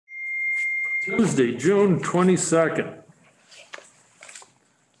Tuesday, June 22nd.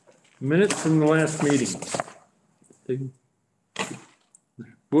 Minutes from the last meeting.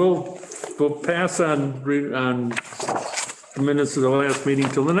 We'll pass on the minutes of the last meeting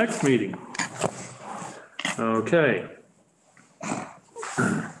till the next meeting. Okay.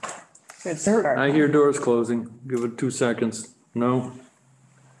 Good start. I hear doors closing. Give it 2 seconds. No?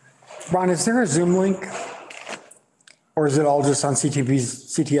 Ron, is there a Zoom link? Or is it all just on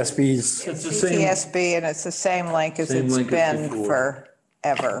CTSB's? It's the same. CTSB, and it's the same link as Same it's link as been before.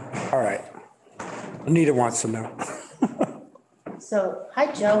 forever. All right. Anita wants to know. So,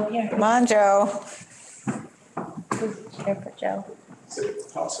 hi, Joe. Here. Come on, Joe. Who's the chair for Joe? Is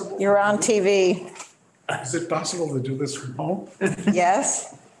it possible? You're on TV. Is it possible to do this from home?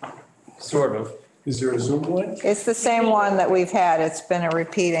 Yes? Sort of. Is there a Zoom link? It's the same one that we've had. It's been a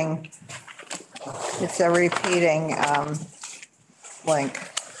repeating link.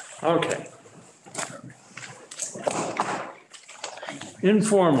 Okay.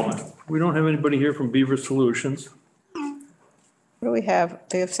 Informal. We don't have anybody here from Beaver Solutions. What do we have?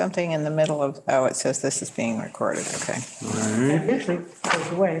 We have something in the middle of, oh, it says this is being recorded. Okay. Usually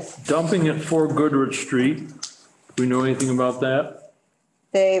goes away. Dumping at 4 Goodrich Street. Do we know anything about that?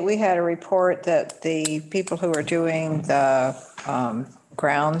 We had a report that the people who are doing the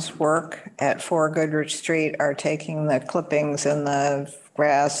grounds work at 4 Goodrich Street are taking the clippings and the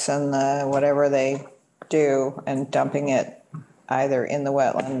grass and the whatever they do and dumping it either in the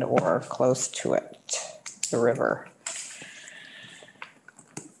wetland or close to it, the river.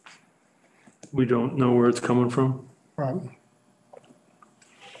 We don't know where it's coming from.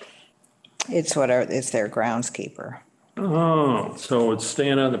 It's their groundskeeper. Oh, so it's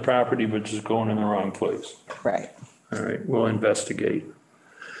staying on the property, but just going in the wrong place. Right. All right, we'll investigate.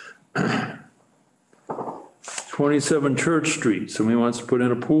 27 Church Street. Somebody wants to put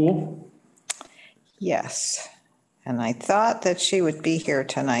in a pool? Yes. And I thought that she would be here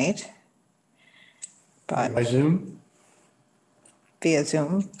tonight, but By Zoom? via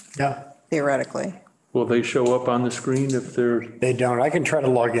Zoom, Yeah. theoretically. Will they show up on the screen if they're, They don't. I can try to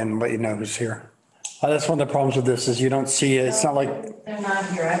log in and let you know who's here. That's one of the problems with this is you don't see it. It's not like, They're not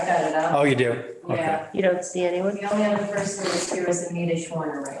here, I've got it up. oh, you do? Okay. Yeah, You don't see anyone? the only other person that's here is Anita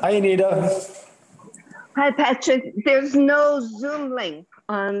Schwerner, right? Hi, Anita. Hi, Patrick. There's no Zoom link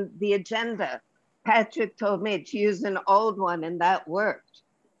on the agenda. Patrick told me to use an old one and that worked.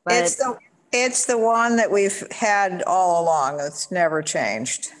 But It's the one that we've had all along. It's never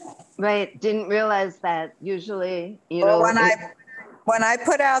changed. right, didn't realize that usually, Well, when I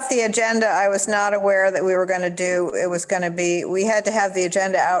put out the agenda, I was not aware that we were going to do, it was going to be, we had to have the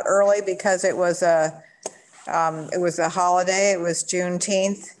agenda out early because it was a holiday. It was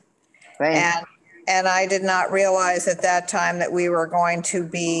Juneteenth. right. And I did not realize at that time that we were going to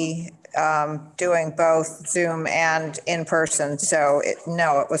be doing both Zoom and in person. So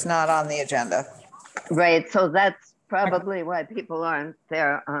no, it was not on the agenda. Right, so that's probably why people aren't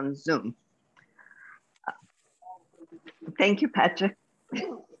there on Zoom. Thank you, Patrick. It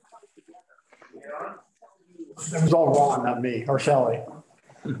was all Ron, not me, or Shelley.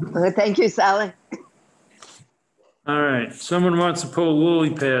 Thank you, Sally. all right, someone wants to pull lily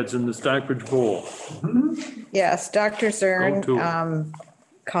pads in the Stockbridge Bowl. Yes, Dr. Go to Zern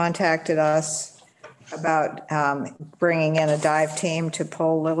contacted us about bringing in a dive team to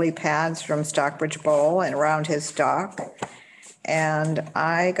pull lily pads from Stockbridge Bowl and around his dock. And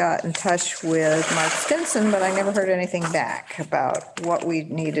I got in touch with Mark Stinson, but I never heard anything back about what we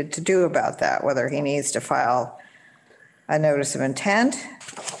needed to do about that, whether he needs to file a notice of intent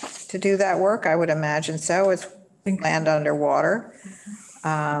to do that work. I would imagine so. It's land underwater.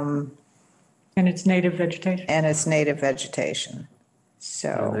 And it's native vegetation. And it's native vegetation.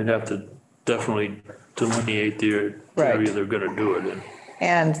 So, They'd have to definitely delineate the area Right. they're gonna do it in.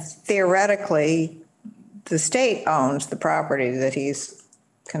 and theoretically, the state owns the property that he's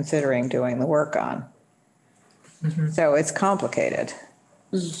considering doing the work on. So it's complicated.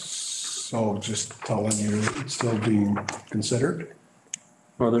 So just telling you it's still being considered?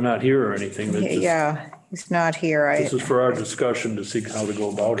 Well, they're not here or anything. They're just- Yeah, he's not here. This is for our discussion to see how to go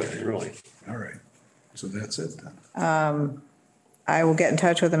about it, really. All right. So that's it then. I will get in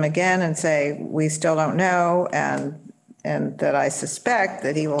touch with him again and say, we still don't know, and that I suspect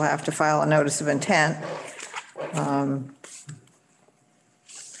that he will have to file a notice of intent.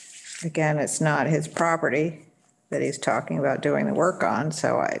 Again, it's not his property that he's talking about doing the work on,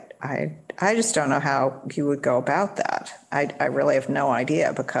 so I just don't know how he would go about that. I really have no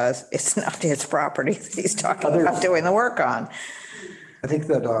idea because it's not his property that he's talking about doing the work on. I think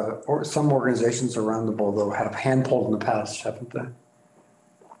that some organizations around the bowl, though, have hand pulled in the past, haven't they?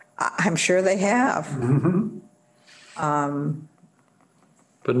 I'm sure they have.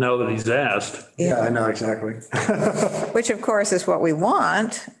 But now that he's asked, Yeah, I know, exactly. Which of course is what we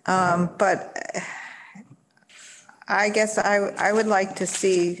want, but I guess I would like to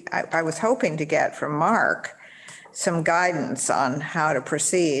see, I was hoping to get from Mark some guidance on how to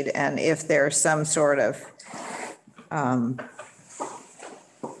proceed and if there's some sort of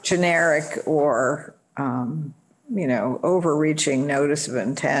generic or, overreaching notice of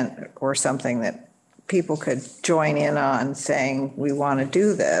intent or something that people could join in on saying, we want to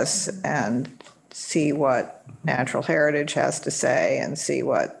do this, and see what Natural Heritage has to say and see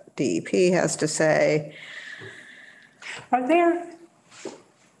what DEP has to say. Are there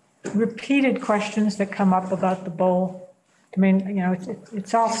repeated questions that come up about the bowl? I mean,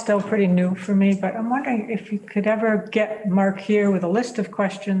 it's all still pretty new for me, but I'm wondering if you could ever get Mark here with a list of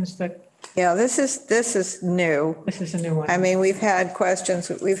questions that, Yeah, this is new. this is a new one. I mean, we've had questions,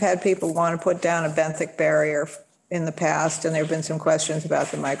 we've had people want to put down a benthic barrier in the past, and there've been some questions about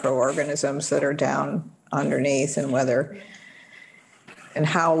the microorganisms that are down underneath and whether, and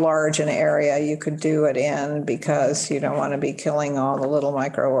how large an area you could do it in, because you don't want to be killing all the little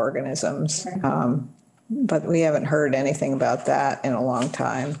microorganisms. But we haven't heard anything about that in a long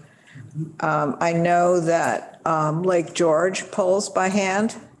time. I know that Lake George pulls by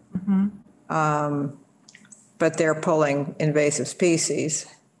hand. But they're pulling invasive species.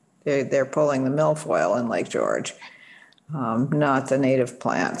 They're pulling the milfoil in Lake George, not the native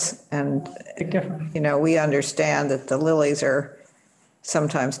plants. And, Big difference. we understand that the lilies are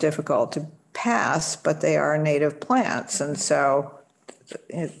sometimes difficult to pass, but they are native plants. And so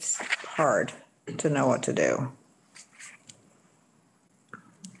it's hard to know what to do.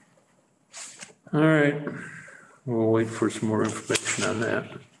 all right, we'll wait for some more information on that.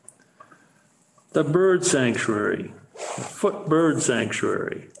 The bird sanctuary, Foot Bird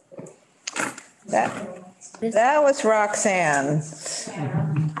Sanctuary. That was Roxanne. Is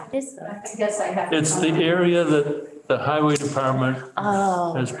I guess I have. It's the area that the highway department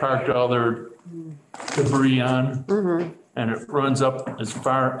Oh, has parked all their debris on. And it runs up as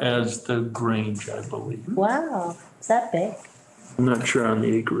far as the Grange, I believe. wow. Is that big? I'm not sure on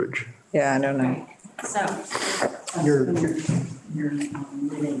the acreage. Yeah, I don't know. So, You're,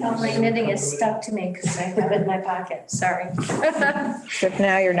 oh, my knitting is stuck to me because I have it in my pocket, sorry. Except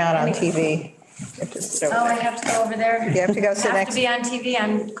now you're not on TV. You have to sit over Oh, I there. have to go over there? You have to go sit Have next. to be on TV,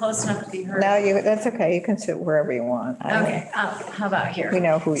 I'm close enough to be heard. No, that's okay. You can sit wherever you want. Okay, how about here? We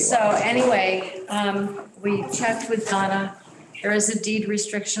know who you So are. anyway, we checked with Donna. There is a deed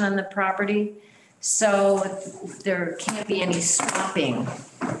restriction on the property, so there can't be any swapping.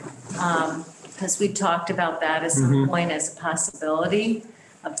 Because we talked about that at some point as a possibility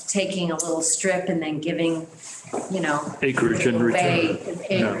of taking a little strip and then giving, Acreage in away return.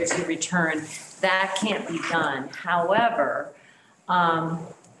 acreage in return. That can't be done. However,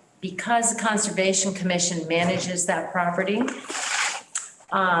 because the Conservation Commission manages that property,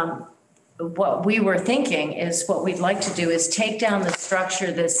 what we were thinking is what we'd like to do is take down the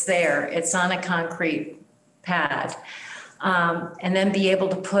structure that's there. It's on a concrete pad. And then be able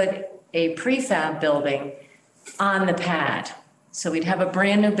to put a prefab building on the pad. So we'd have a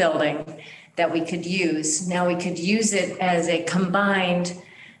brand new building that we could use. Now we could use it as a combined,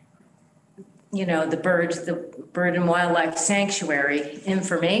 the bird and wildlife sanctuary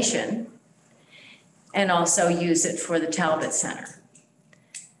information, and also use it for the Talbot Center.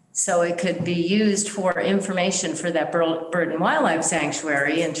 So it could be used for information for that bird and wildlife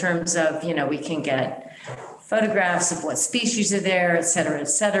sanctuary in terms of, we can get photographs of what species are there, et cetera, et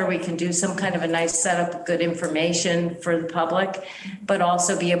cetera. We can do some kind of a nice setup of good information for the public, but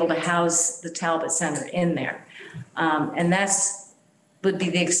also be able to house the Talbot Center in there. And would be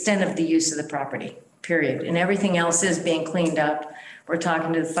the extent of the use of the property, period. And everything else is being cleaned up. We're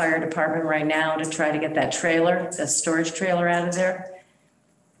talking to the fire department right now to try to get that trailer, the storage trailer out of there.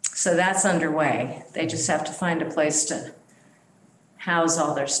 So that's underway. They just have to find a place to house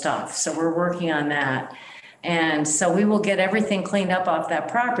all their stuff. So we're working on that. And so we will get everything cleaned up off that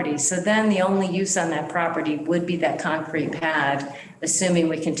property. So then the only use on that property would be that concrete pad, assuming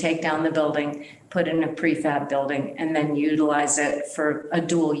we can take down the building, put in a prefab building, and then utilize it for a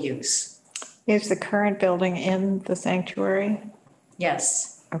dual use. Is the current building in the sanctuary?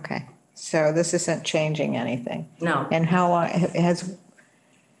 Yes, Okay, so this isn't changing anything. no. And how long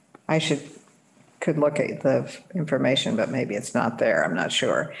could look at the information, but maybe it's not there. I'm not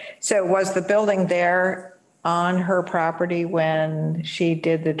sure. So was the building there on her property when she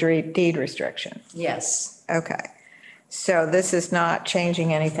did the deed restriction? Yes, Okay. So this is not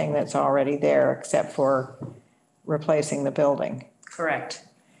changing anything that's already there except for replacing the building. correct.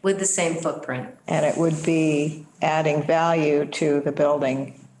 with the same footprint. And it would be adding value to the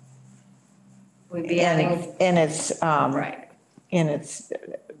building We'd be adding, in its, right, in its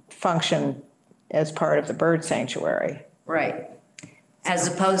function as part of the bird sanctuary. right. As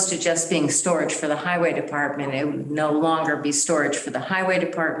opposed to just being storage for the highway department, it would no longer be storage for the highway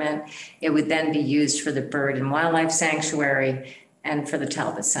department. It would then be used for the bird and wildlife sanctuary and for the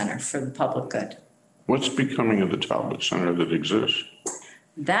Talbot Center for the public good. What's becoming of the Talbot Center that exists?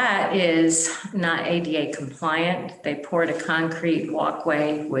 That is not ADA compliant. They poured a concrete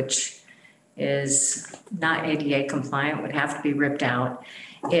walkway, which is not ADA compliant, would have to be ripped out.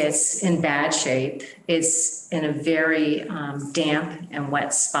 It's in bad shape. It's in a very damp and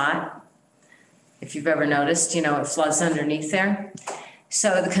wet spot. If you've ever noticed, you know, it floods underneath there.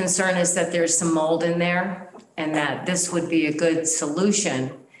 So the concern is that there's some mold in there and that this would be a good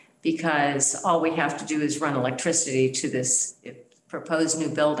solution because all we have to do is run electricity to this proposed new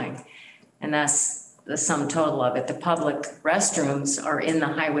building. And that's the sum total of it. The public restrooms are in the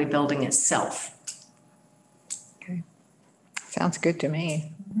highway building itself. Okay. Sounds good to me.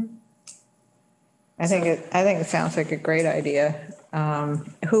 I think it sounds like a great idea.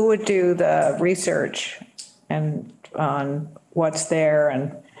 Who would do the research and on what's there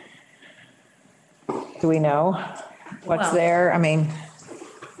and do we know what's Well- there? I mean,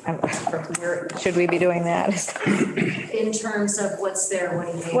 should we be doing that? In terms of what's there,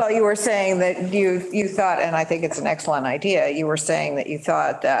 what do you mean? Well, you were saying that you thought, and I think it's an excellent idea, you were saying that you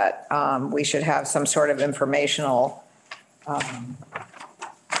thought that we should have some sort of informational,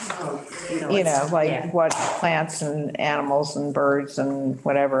 you know, yeah. like what plants and animals and birds and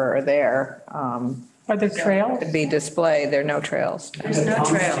whatever are there. Are there trails? Could be displayed, there are no trails. There's no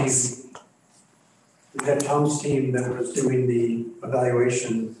trails. We had Tom's team that was doing the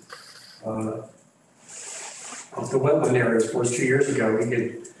evaluation of the wetland areas for us 2 years ago. We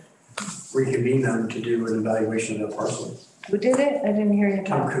could reconvene them to do an evaluation of the parcel. Who did it? I didn't hear you.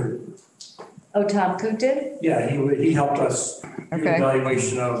 Tom Coop. Oh, Tom Coop did? Yeah, he helped us do an Okay.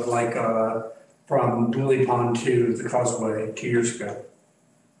 evaluation of like from Lily Pond to the Causeway 2 years ago.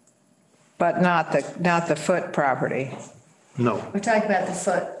 But not the foot property. No. We're talking about the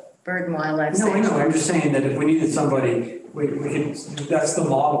foot bird and wildlife No, I know, sanctuary. I'm just saying that if we needed somebody, we could, that's the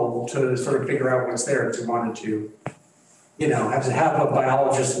model to sort of figure out what's there if we wanted to. You know, have a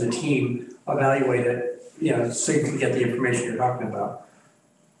biologist and a team evaluate it, you know, so you can get the information you're talking about.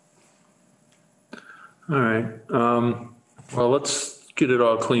 All right. Well, let's get it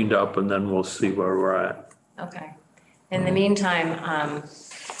all cleaned up and then we'll see where we're at. Okay. In the meantime,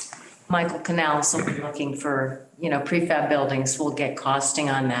 Michael Canals will be looking for, you know, prefab buildings. We'll get costing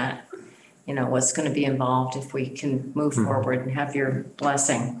on that. You know, what's going to be involved if we can move forward and have your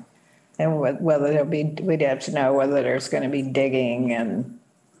blessing. And whether there'll be, we'd have to know whether there's going to be digging and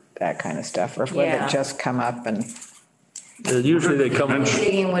that kind of stuff, or whether Yeah. it just come up and, Usually they come,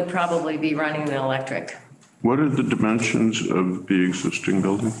 Digging would probably be running the electric. What are the dimensions of the existing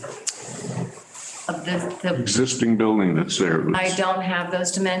building? Of the, Existing building that's there. I don't have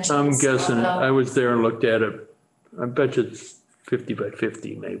those dimensions. I'm guessing, although I was there and looked at it. I bet you it's 50 by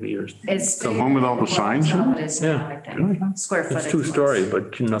 50 maybe, or It's The one with all the signs in it? It is now, I think. Square footage. it's 2-story,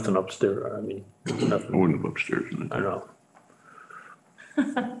 but nothing upstairs. I mean, I nothing, wouldn't have upstairs in it. I know.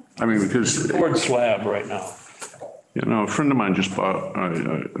 I mean, because, Board slab right now. you know, a friend of mine just bought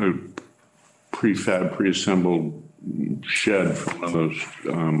a prefab, pre-assembled shed from one of those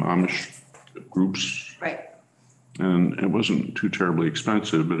Amish groups. Right. And it wasn't too terribly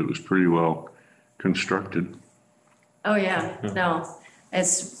expensive, but it was pretty well constructed. Oh, yeah, no,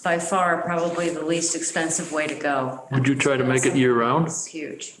 it's by far probably the least expensive way to go. Would you try to make it year round? It's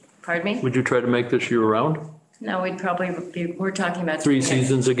huge. Pardon me? Would you try to make this year round? No, we'd probably be, we're talking about. 3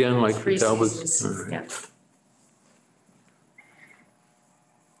 seasons again, like Three Talbot's? seasons, All right. yeah.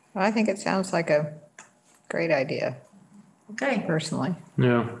 I think it sounds like a great idea, Okay, personally.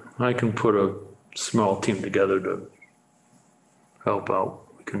 Yeah, I can put a small team together to help out.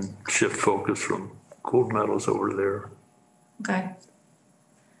 We can shift focus from gold medals over there. okay.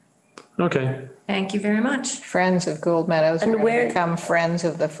 Okay, Thank you very much. Friends of Gould Meadows are And going where- to become Friends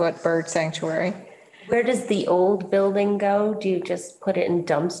of the Foot Bird Sanctuary. Where does the old building go? Do you just put it in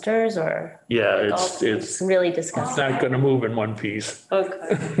dumpsters or? yeah, It's it's really disgusting. not gonna move in one piece. Okay.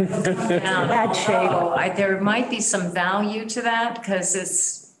 Now, Bad shape. there might be some value to that because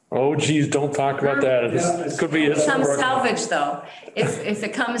it's Oh geez, don't talk about that. It could be. some salvage though. If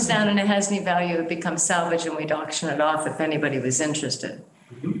it comes down and it has any value, it becomes salvage and we'd auction it off if anybody was interested.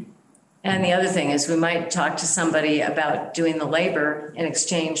 And the other thing is we might talk to somebody about doing the labor in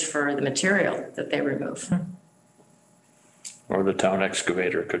exchange for the material that they remove. Or the town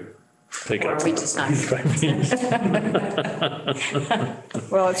excavator could take it. Or we just not.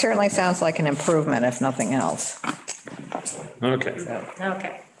 Well, it certainly sounds like an improvement, if nothing else. Okay,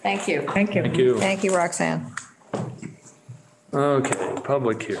 Okay, thank you. Thank you. thank you. Thank you, Roxanne. Okay,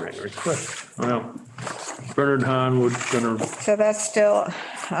 public hearing request. Well, Bernard Hahn was gonna, So that's still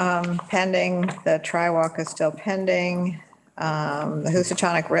pending. The tri-walk is still pending. The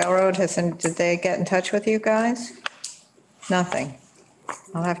Housatonic Railroad did they get in touch with you guys? Nothing.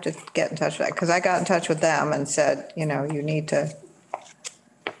 I'll have to get in touch with that, because I got in touch with them and said, you know, you need to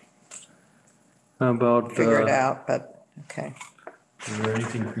how about, figure it is out, but, okay. there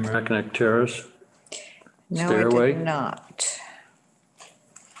anything from Mackinac Terrace? No, I Stairway? did not.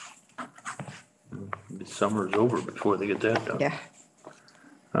 The summer's over before they get that done. Yeah.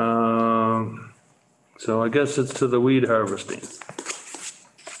 So I guess it's to the weed harvesting.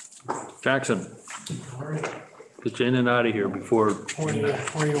 Jackson, get you in and out of here before.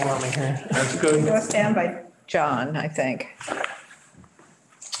 Where you want me here? That's good. Go stand by John, I think.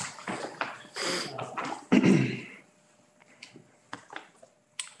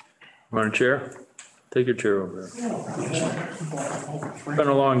 Want a chair? Take your chair over there. Been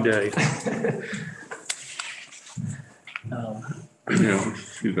a long day. Yeah,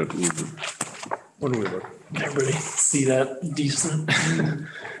 you got to move it, What do we look? Everybody see that decent?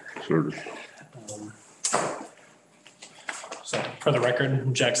 sort of. So for the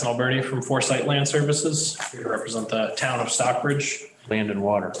record, Jackson Alberti from Foresight Land Services, here to represent the town of Stockbridge. Land and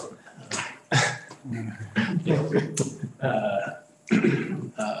water.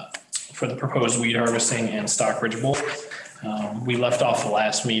 For the proposed weed harvesting and Stockbridge Bowl. We left off the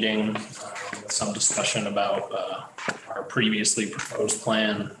last meeting with some discussion about our previously proposed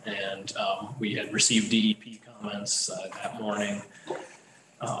plan, and we had received DEP comments that morning.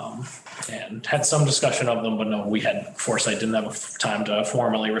 And had some discussion of them, but no, Foresight didn't have time to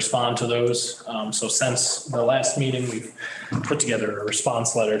formally respond to those. So since the last meeting, we've put together a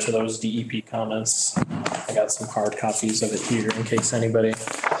response letter to those DEP comments. I got some hard copies of it here in case anybody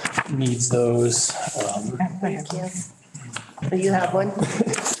needs those. Thank you. You have one?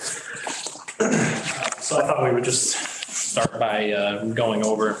 So I thought we would just start by going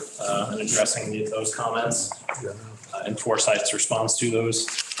over and addressing those comments and Foresight's response to those.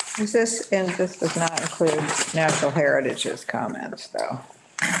 This does not include Natural Heritage's comments, though.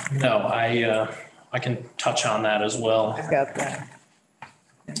 No, I can touch on that as well. I've got that.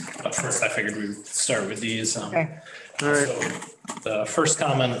 But first, I figured we'd start with these. Okay. All right. So the first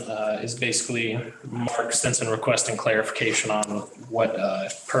comment is basically Mark Stinson requesting clarification on what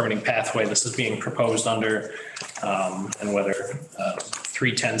permitting pathway this is being proposed under, and whether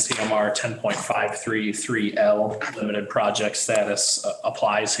 310 CMR 10.533L limited project status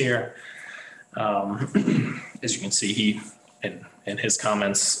applies here. As you can see, he in his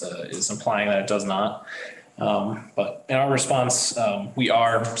comments is implying that it does not. But in our response, we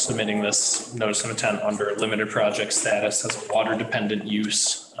are submitting this notice of intent under limited project status as a water dependent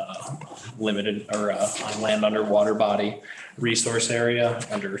use, limited or on land under water body resource area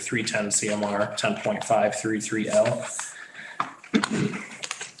under 310 CMR 10.533L.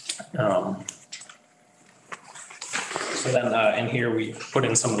 So then in here, we put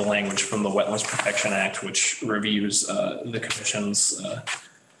in some of the language from the Wetlands Protection Act, which reviews the commission's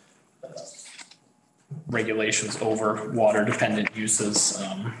regulations over water dependent uses.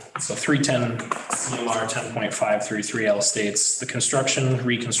 So 310 CMR 10.533L states the construction,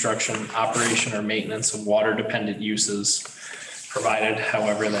 reconstruction, operation or maintenance of water dependent uses, provided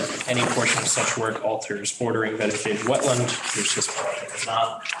however that any portion of such work alters bordering vegetated wetland, which this project does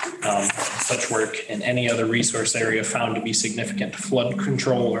not, such work in any other resource area found to be significant to flood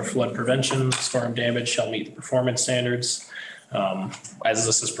control or flood prevention, storm damage shall meet the performance standards. As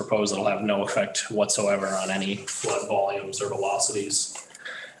this is proposed, it'll have no effect whatsoever on any flood volumes or velocities.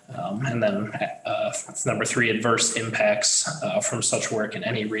 And then number 3, adverse impacts from such work in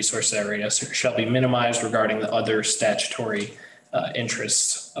any resource area shall be minimized regarding the other statutory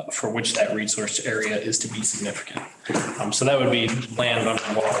interests for which that resource area is to be significant. So that would be land under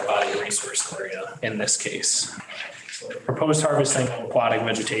water body resource area in this case. So proposed harvesting of aquatic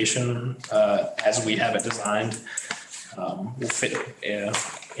vegetation, as we have it designed, will fit,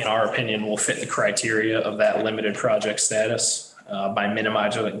 in our opinion, will fit the criteria of that limited project status by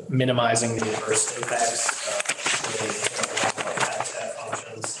minimizing the adverse impacts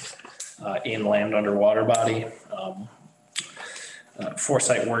functions in land under water body.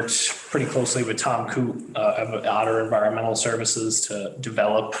 Foresight worked pretty closely with Tom Coote of Otter Environmental Services to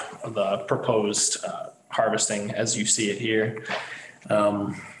develop the proposed harvesting as you see it here.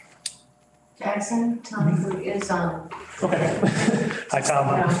 Jackson, Tom is on. Okay. Hi,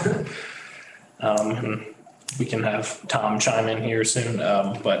 Tom. And we can have Tom chime in here soon,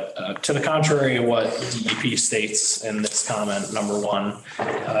 but to the contrary of what DEP states in this comment, number one,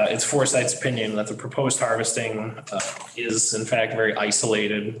 it's Foresight's opinion that the proposed harvesting is in fact very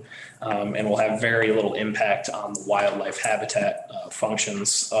isolated and will have very little impact on the wildlife habitat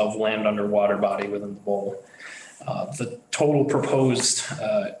functions of land under water body within the bowl. The total proposed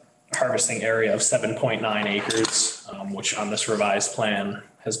harvesting area of 7.9 acres, which on this revised plan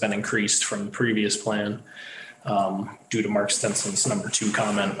has been increased from the previous plan due to Mark Stinson's number 2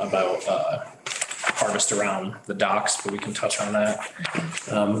 comment about harvest around the docks, but we can touch on that.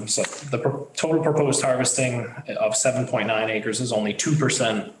 So the total proposed harvesting of 7.9 acres is only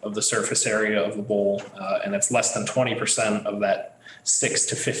 2% of the surface area of the bowl, and it's less than 20% of that 6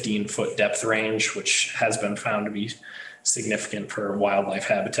 to 15 foot depth range, which has been found to be significant for wildlife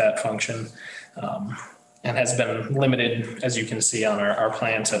habitat function, and has been limited, as you can see on our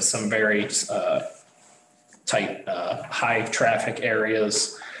plan, to some very tight, high traffic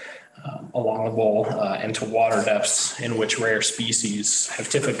areas along the bowl and to water depths in which rare species have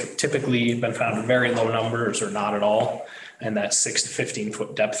typically been found in very low numbers or not at all, and that 6 to 15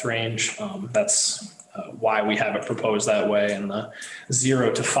 foot depth range. That's why we have it proposed that way, and the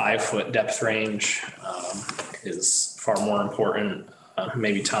 0 to 5 foot depth range is far more important.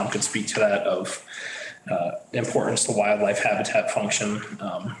 Maybe Tom could speak to that, of importance to wildlife habitat function.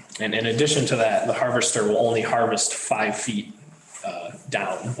 And in addition to that, the harvester will only harvest 5 feet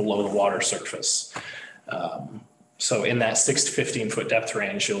down below the water surface. So in that 6 to 15 foot depth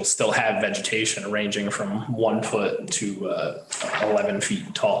range, you'll still have vegetation ranging from 1 foot to 11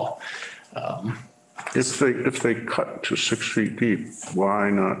 feet tall. If they cut to 6 feet deep, why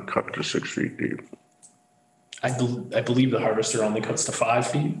not cut to 6 feet deep? I believe the harvester only cuts to 5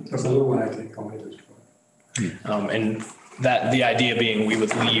 feet. The blue one, I think, only does 12. And that the idea being we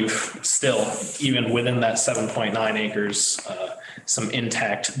would leave still, even within that 7.9 acres, some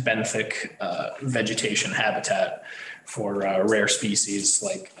intact benthic vegetation habitat for rare species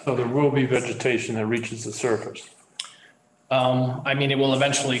like. So there will be vegetation that reaches the surface. I mean, it will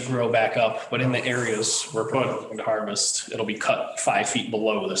eventually grow back up, but in the areas we're going to harvest, it'll be cut 5 feet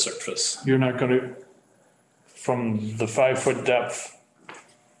below the surface. You're not going to, from the 5 foot depth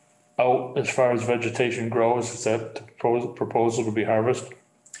out as far as vegetation grows, is that the proposal to be harvested?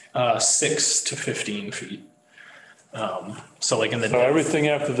 6 to 15 feet. So like in the. So everything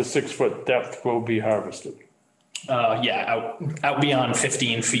after the 6 foot depth will be harvested? Yeah, out beyond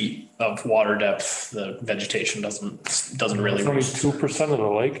 15 feet of water depth, the vegetation doesn't really. It's only 2% of the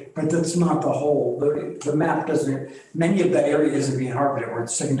lake? But that's not the whole, the map doesn't, many of that area isn't being harvested, or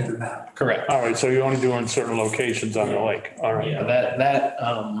it's sticking to the map. Correct. All right, so you're only doing certain locations on the lake, all right. Yeah,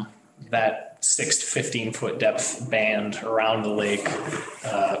 that 6 to 15 foot depth band around the lake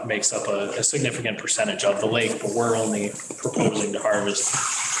makes up a significant percentage of the lake, but we're only proposing to harvest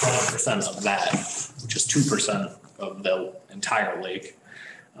 20% of that, which is 2% of the entire lake.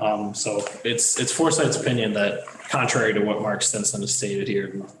 So it's Foresight's opinion that, contrary to what Mark Stinson has stated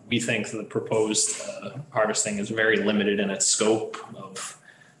here, we think the proposed harvesting is very limited in its scope, of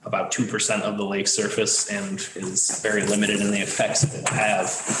about 2% of the lake surface, and is very limited in the effects it will have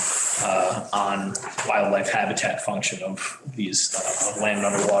on wildlife habitat function of these land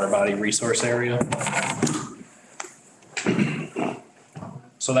underwater body resource area.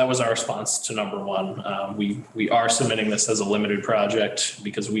 So that was our response to number 1. We are submitting this as a limited project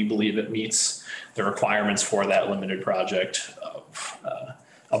because we believe it meets the requirements for that limited project of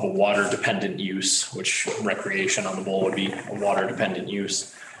a water dependent use, which recreation on the bowl would be a water dependent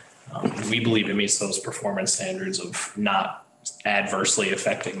use. We believe it meets those performance standards of not adversely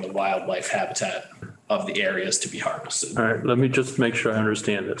affecting the wildlife habitat of the areas to be harvested. All right, let me just make sure I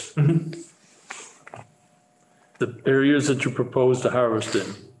understand this. The areas that you propose to harvest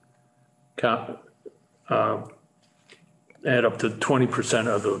in count, add up to 20%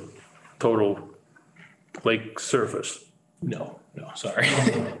 of the total lake surface. No, sorry.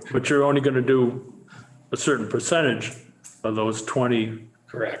 But you're only going to do a certain percentage of those 20.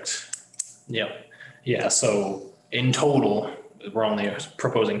 Correct. Yep. Yeah. So in total, we're only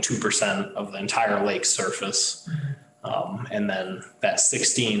proposing 2% of the entire lake surface. And then that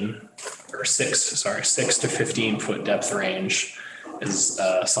 6 to 15 foot depth range is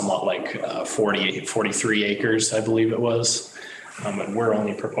somewhat like 43 acres, I believe it was. And we're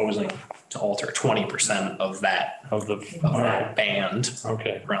only proposing to alter 20% of that band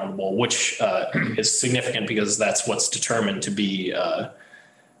around the bowl, which is significant because that's what's determined to be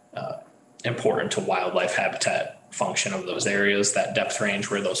important to wildlife habitat function of those areas, that depth range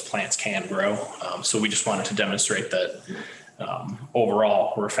where those plants can grow. So we just wanted to demonstrate that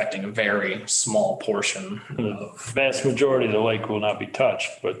overall, we're affecting a very small portion of. Vast majority of the lake will not be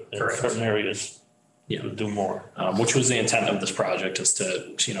touched, but in Correct. certain areas, Yeah. it'll do more. Which was the intent of this project, is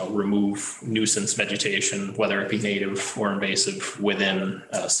to, remove nuisance vegetation, whether it be native or invasive, within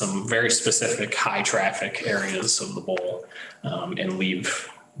some very specific high traffic areas of the bowl, and leave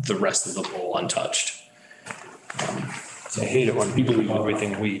the rest of the bowl untouched. I hate it when people leave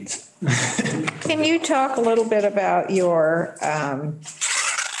everything weeds. Can you talk a little bit about your,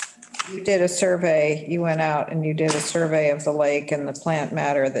 you did a survey, you went out and you did a survey of the lake and the plant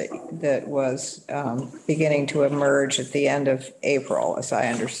matter that was beginning to emerge at the end of April, as I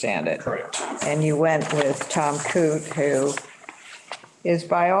understand it. Correct. And you went with Tom Coote, who is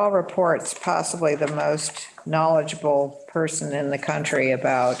by all reports possibly the most knowledgeable person in the country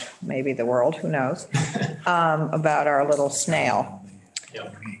about, maybe the world, who knows, about our little snail.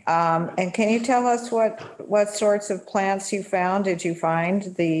 Yep. And can you tell us what sorts of plants you found? Did you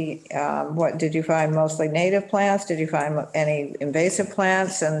find did you find mostly native plants? Did you find any invasive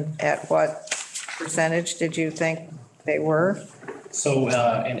plants? And at what percentage did you think they were? So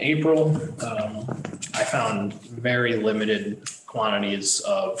in April, I found very limited quantities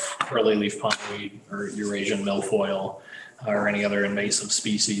of curly leaf pondweed or Eurasian milfoil or any other invasive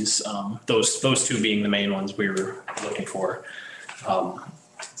species. Those two being the main ones we were looking for.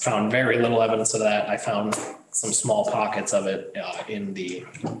 Found very little evidence of that. I found some small pockets of it in the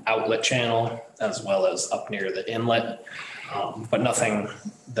outlet channel as well as up near the inlet, but nothing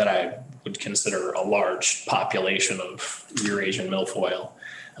that I would consider a large population of Eurasian milfoil.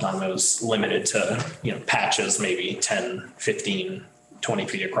 It was limited to, patches, maybe 10, 15, 20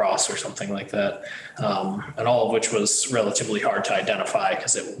 feet across or something like that. And all of which was relatively hard to identify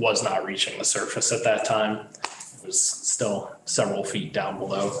because it was not reaching the surface at that time. It was still several feet down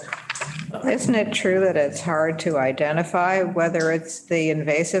below. Isn't it true that it's hard to identify whether it's the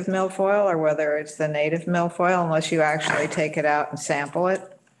invasive milfoil or whether it's the native milfoil unless you actually take it out and sample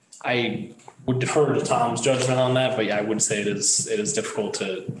it? I would defer to Tom's judgment on that, but yeah, I would say it is difficult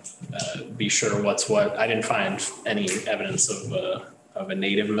to be sure what's what. I didn't find any evidence of a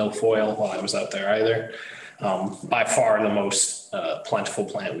native milfoil while I was out there either. By far the most plentiful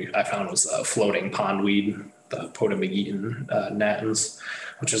plant I found was floating pondweed, the Potamogeton natans,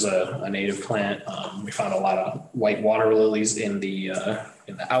 which is a native plant. We found a lot of white water lilies in the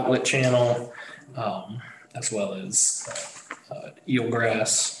outlet channel, as well as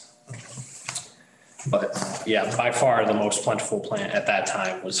eelgrass. But yeah, by far the most plentiful plant at that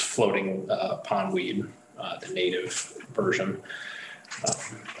time was floating pondweed, the native version.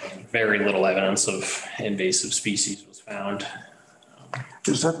 Very little evidence of invasive species was found.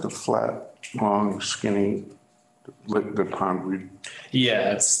 Is that the flat, long, skinny, like the pondweed?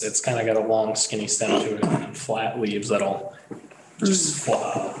 Yeah, it's kind of got a long skinny stem to it and flat leaves that'll just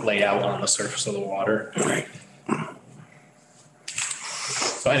lay out on the surface of the water. Right.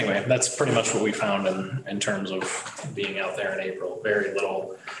 So anyway, that's pretty much what we found in terms of being out there in April. Very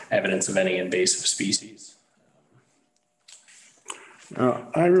little evidence of any invasive species.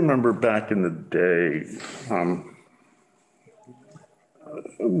 I remember back in the day,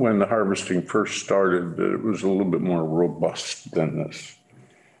 when the harvesting first started, that it was a little bit more robust than this.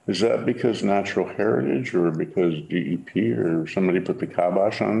 Is that because natural heritage or because DEP or somebody put the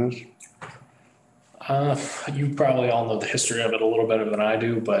kibosh on this? You probably all know the history of it a little better than I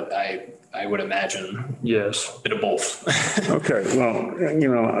do, but I would imagine Yes. a bit of both. Okay, well,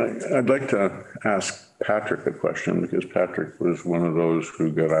 I'd like to ask Patrick a question because Patrick was one of those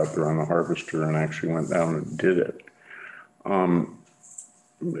who got out there on the harvester and actually went down and did it.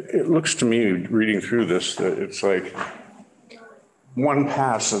 It looks to me, reading through this, that it's like one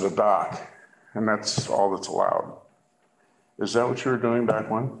pass of the dock and that's all that's allowed. Is that what you were doing back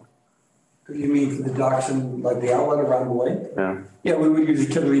when? You mean for the docks and like the outlet around the lake? Yeah. Yeah, we would usually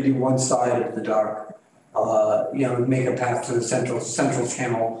typically do one side of the dock, make a path to the central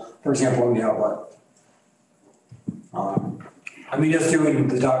channel, for example, in the outlet. Just doing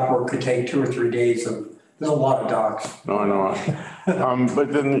the dock work could take 2 or 3 days there's a lot of docks. No, I know.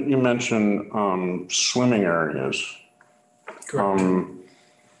 But then you mentioned swimming areas.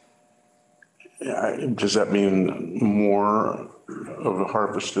 Does that mean more of a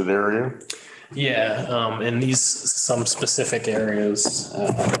harvested area? Yeah, in some specific areas. I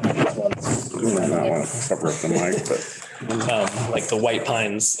don't want to cover up the mic, but like the White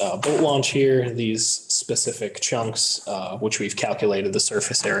Pines boat launch here, these specific chunks, which we've calculated the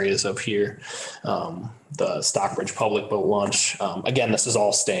surface areas of here. The Stockbridge public boat launch. Again, this is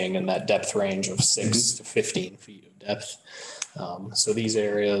all staying in that depth range of 6 to 15 feet of depth. So these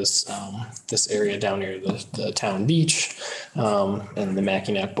areas, this area down near the town beach, and the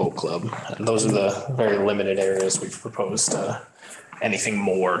Mackinac Boat Club, and those are the very limited areas we've proposed, anything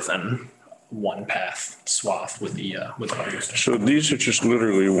more than one path swath with the harvester. So these are just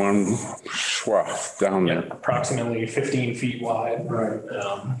literally one swath down Yeah, there. approximately 15 feet wide. Right.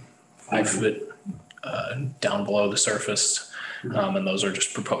 5 foot, down below the surface. And those are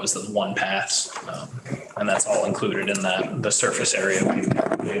just proposed as one paths. And that's all included in the surface area we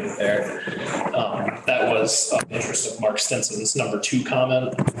created there. That was of interest of Mark Stinson's number 2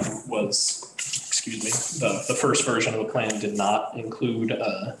 comment was, excuse me, the first version of the plan did not include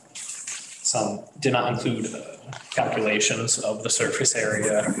calculations of the surface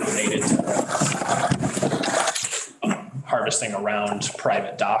area related to harvesting around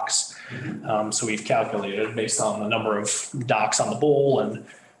private docks. So we've calculated based on the number of docks on the bowl and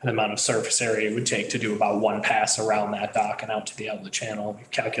the amount of surface area it would take to do about one pass around that dock and out to the outlet channel.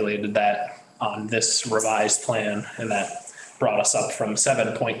 We've calculated that on this revised plan, and that brought us up from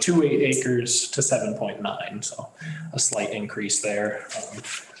 7.28 acres to 7.9. So a slight increase there.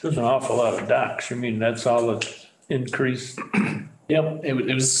 There's an awful lot of docks. You mean that's all the increase? Yep,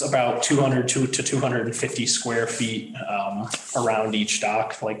 it was about 200 to 250 square feet around each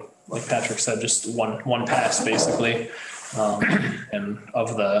dock, like Patrick said, just one pass basically. And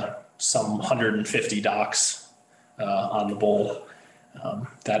of some 150 docks on the bowl,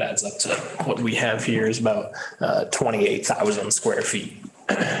 that adds up to what we have here is about 28,000 square feet.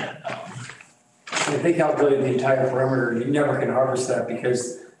 If they calculate the entire perimeter, you never can harvest that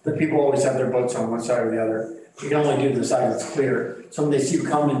because the people always have their boats on one side or the other. You can only do the side that's clear. So when they see you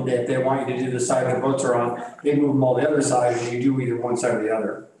coming, they want you to do the side their boats are on, they move them all the other side and you do either one side or the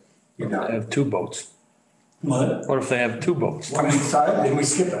other. You know. I have 2 boats. What? What if they have 2 boats? One each side, then we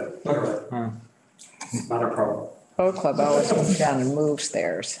skip it, literally. Not a problem. Boat Club always comes down and moves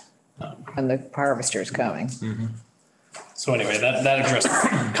theirs when the harvester's coming. So anyway, that addressed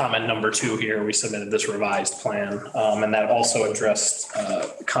comment number 2 here. We submitted this revised plan, and that also addressed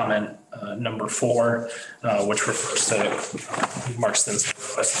comment number 4, which refers to Mark Stinson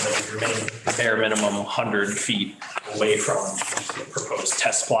requesting that we remain bare minimum 100 feet away from the proposed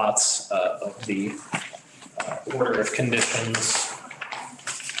test plots of the order of conditions.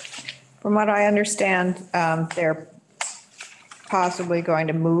 From what I understand, they're possibly going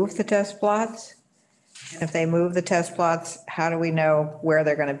to move the test plots. And if they move the test plots, how do we know where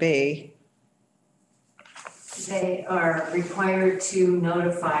they're going to be? They are required to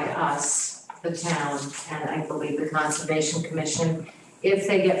notify us, the town, and I believe the Conservation Commission, if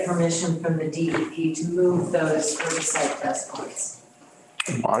they get permission from the DEP to move those herbicide test plots.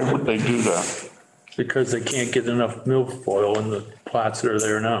 Why would they do that? Because they can't get enough milfoil in the plots that are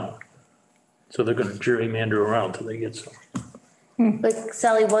there now. So they're gonna gerrymander around till they get some. But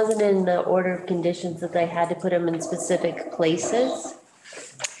Sally, wasn't in the order of conditions that they had to put them in specific places?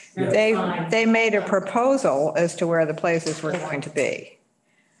 They made a proposal as to where the places were going to be.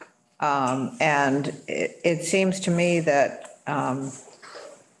 And it seems to me that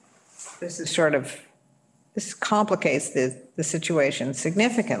this complicates the situation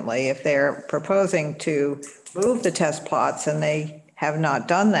significantly if they're proposing to move the test plots, and they have not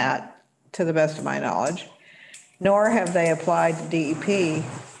done that, to the best of my knowledge, nor have they applied to DEP.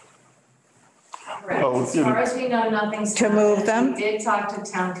 Correct. As far as we know, nothing's. To move them? We did talk to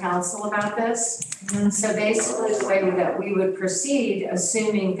town council about this. So basically the way that we would proceed,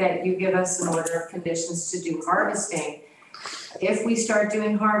 assuming that you give us an order of conditions to do harvesting, if we start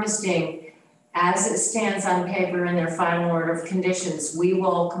doing harvesting, as it stands on paper in their final order of conditions, we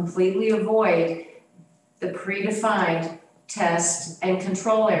will completely avoid the predefined test and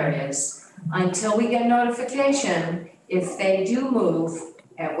control areas until we get notification. If they do move,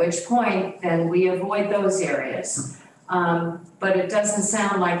 at which point then we avoid those areas. But it doesn't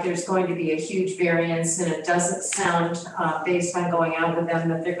sound like there's going to be a huge variance, and it doesn't sound, based on going out with them,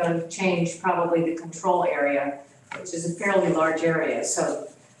 that they're going to change probably the control area, which is a fairly large area. So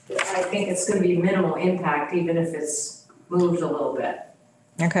I think it's going to be minimal impact, even if it's moved a little bit.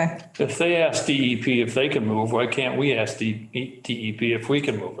 Okay. If they ask DEP if they can move, why can't we ask DEP if we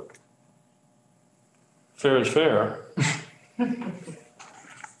can move it? Fair is fair.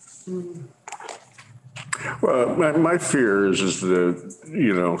 Well, my fear is that,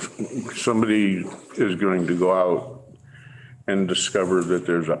 somebody is going to go out and discover that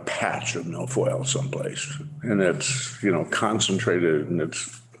there's a patch of milfoil someplace and it's, you know, concentrated and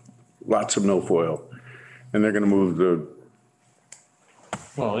it's lots of milfoil, and they're gonna move the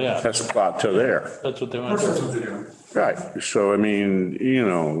Well, yeah, test plot to there. that's what they want to do. Right, so I mean, you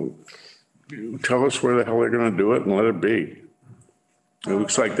know, tell us where the hell they're gonna do it and let it be. It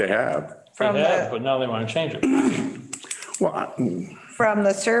looks like they have. From They have, the, but now they want to change it. Well, from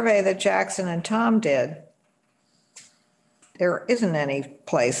the survey that Jackson and Tom did, there isn't any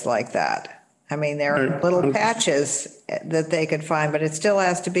place like that. I mean, there are little patches that they could find, but it still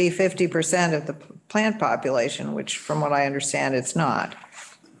has to be 50% of the plant population, which from what I understand, it's not.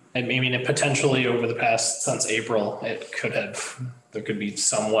 I mean, it potentially over the past, since April, there could be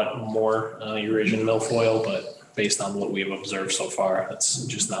somewhat more Eurasian milfoil, but based on what we've observed so far, that's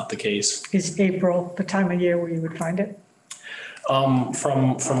just not the case. Is April the time of year where you would find it?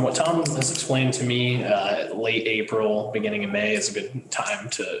 From what Tom has explained to me, late April, beginning of May is a good time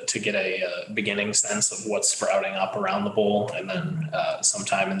to get a beginning sense of what's sprouting up around the bowl. And then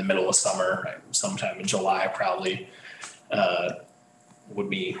sometime in the middle of summer, sometime in July, probably would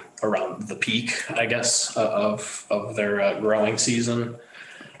be around the peak, I guess, of their growing season.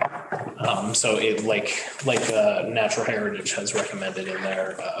 So it like Natural Heritage has recommended in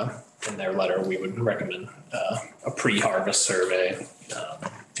their letter, we would recommend a pre-harvest survey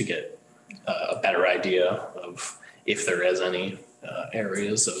to get a better idea of if there is any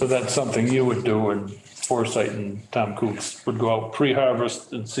areas of. So that's something you would do, and Foresight and Tom Coops would go out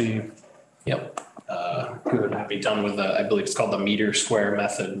pre-harvest and see. Yep. Could be done with I believe it's called the meter square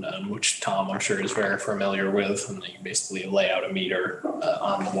method, which Tom I'm sure is very familiar with, and you basically lay out a meter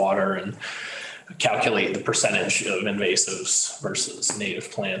on the water and calculate the percentage of invasives versus native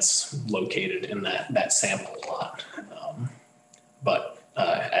plants located in that sample lot. But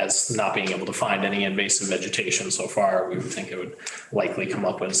as not being able to find any invasive vegetation so far, we would think it would likely come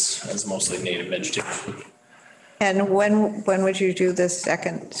up as mostly native vegetation. And when would you do this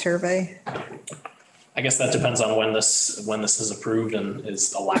second survey? I guess that depends on when this is approved and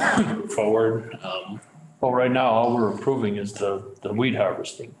is allowed to move forward. Well, right now, all we're approving is the weed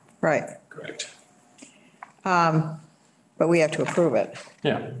harvesting. Right, Correct. but we have to approve it.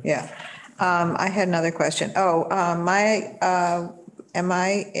 Yeah. Yeah. I had another question. Am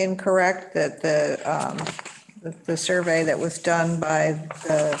I incorrect that the survey that was done by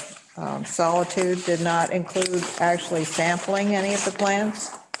the Solitude did not include actually sampling any of the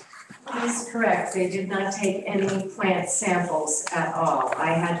plants? That's correct. They did not take any plant samples at all.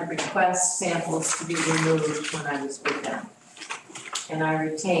 I had to request samples to be removed when I was with them. And I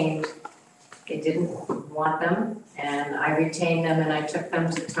retained, they didn't want them, and I retained them and I took them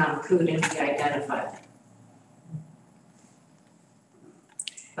to Tom Coot and he identified them.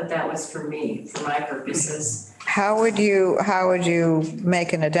 But that was for me, for my purposes. How would you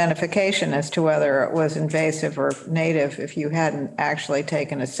make an identification as to whether it was invasive or native if you hadn't actually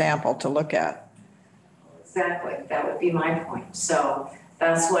taken a sample to look at? Exactly, that would be my point. So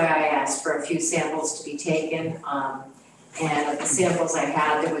that's why I asked for a few samples to be taken. And of the samples I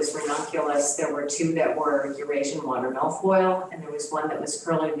had, there was ranunculus, there were 2 that were Eurasian water milfoil, and there was 1 that was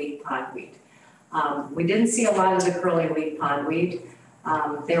curly-leaf pondweed. We didn't see a lot of the curly-leaf pondweed.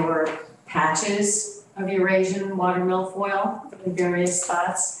 There were patches of Eurasian water milfoil in various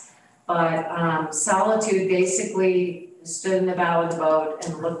spots, but Solitude basically stood in the bow of the boat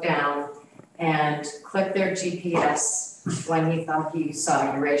and looked down and clicked their GPS when he thought he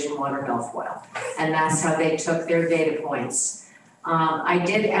saw Eurasian water milfoil. And that's how they took their data points. I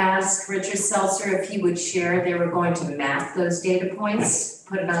did ask Richard Seltzer if he would share, they were going to map those data points,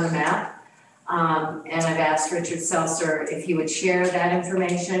 put it on a map. And I've asked Richard Seltzer if he would share that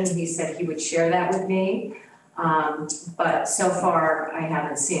information. He said he would share that with me. But so far I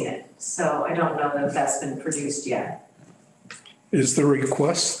haven't seen it. So I don't know that that's been produced yet. Is the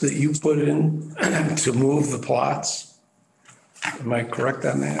request that you put in to move the plots? Am I correct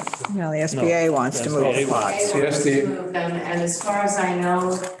on that? No, the SBA wants to move the plots. They want to move them, and as far as I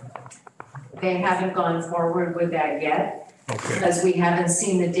know, they haven't gone forward with that yet. Okay. Because we haven't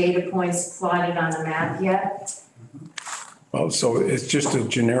seen the data points plotted on the map yet. Well, so it's just a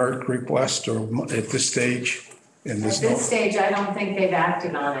generic request or at this stage? And At there's this stage, I don't think they've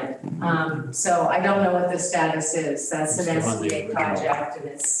acted on it. So I don't know what the status is. That's an SBA project and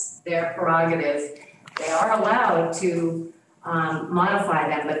it's their prerogative. They are allowed to modify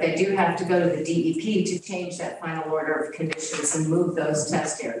them, but they do have to go to the DEP to change that final order of conditions and move those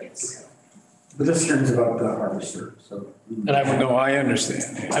test areas. But this turns about the harvester, so. And I would No, I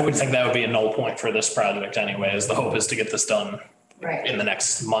understand. I would think that would be a null point for this project anyway, as the hope is to get this done Right. in the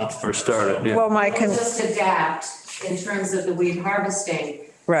next month. For started, yeah. Well, Just adapt in terms of the weed harvesting.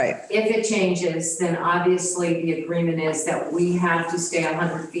 Right. If it changes, then obviously the agreement is that we have to stay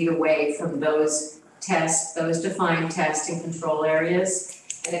 100 feet away from those defined test and control areas.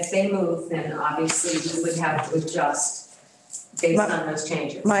 And if they move, then obviously we would have to adjust based on those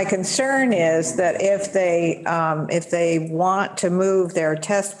changes. My concern is that if they want to move their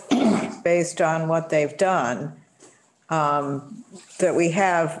test points based on what they've done, that we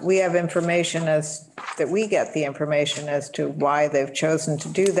have information that we get the information as to why they've chosen to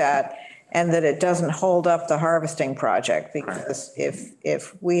do that, and that it doesn't hold up the harvesting project, because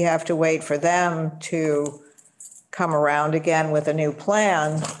if we have to wait for them to come around again with a new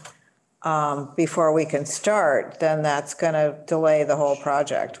plan before we can start, then that's going to delay the whole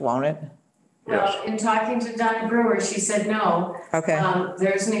project, won't it? Well, in talking to Donna Brewer, she said no. Okay.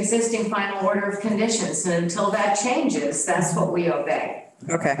 There's an existing final order of conditions, and until that changes, that's what we obey.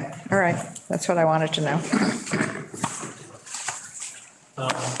 Okay, all right, that's what I wanted to know.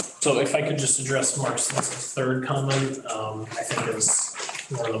 So if I could just address Mark Simpson's third comment, I think is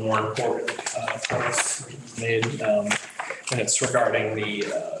one of the more important points he made, and it's regarding the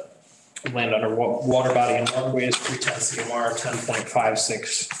land under water body and waterways, 310 CMR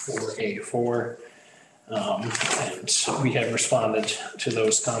 10.564A4. And we have responded to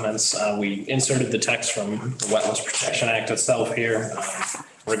those comments. We inserted the text from the Wetlands Protection Act itself here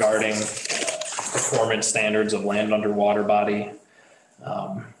regarding performance standards of land under water body.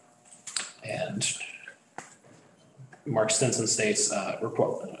 And Mark Stinson states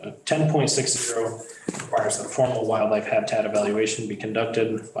 10.60 requires that a formal wildlife habitat evaluation be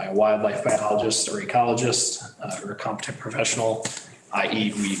conducted by a wildlife biologist or ecologist or a competent professional,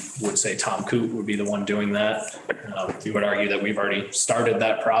 i.e. we would say Tom Coote would be the one doing that. We would argue that we've already started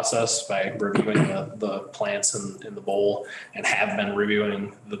that process by reviewing the plants in the bowl, and have been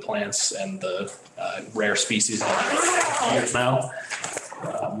reviewing the plants and the rare species years now.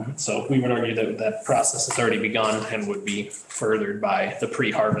 So we would argue that that process has already begun and would be furthered by the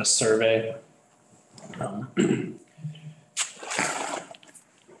pre-harvest survey.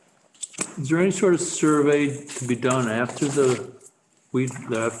 Is there any sort of survey to be done after the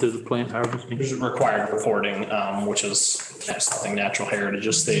plant harvesting? There's required reporting, which is something Natural Heritage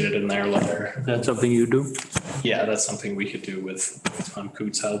just stated in their letter. Is that something you do? Yeah, that's something we could do with Tom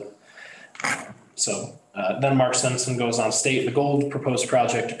Coote's help. So then Mark Simpson goes on to state, the goal of the proposed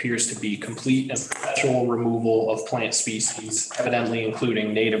project appears to be complete and perpetual removal of plant species, evidently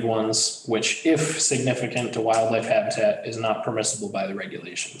including native ones, which, if significant to wildlife habitat, is not permissible by the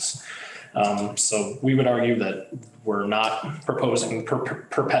regulations. So we would argue that we're not proposing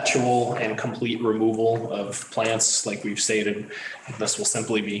perpetual and complete removal of plants like we've stated. This will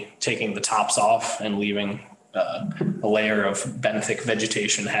simply be taking the tops off and leaving a layer of benthic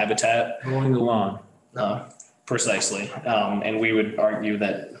vegetation habitat. Mowing the lawn. Precisely. And we would argue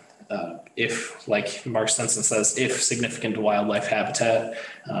that if, like Mark Stinson says, if significant to wildlife habitat,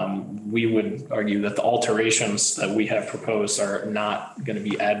 we would argue that the alterations that we have proposed are not going to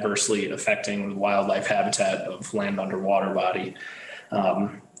be adversely affecting the wildlife habitat of land under water body.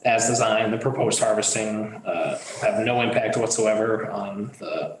 As designed, the proposed harvesting have no impact whatsoever on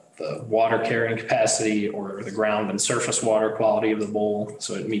the water carrying capacity or the ground and surface water quality of the bowl.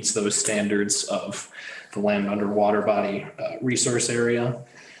 So it meets those standards of the land under water body resource area.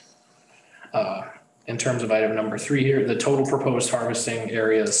 In terms of item number 3 here, the total proposed harvesting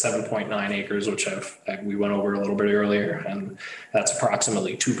area is 7.9 acres, which we went over a little bit earlier, and that's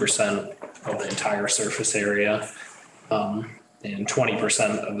approximately 2% of the entire surface area, and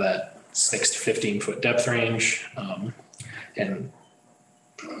 20% of that 6 to 15 foot depth range. And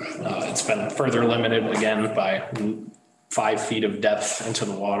it's been further limited again by 5 feet of depth into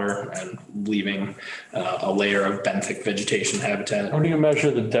the water and leaving a layer of benthic vegetation habitat. How do you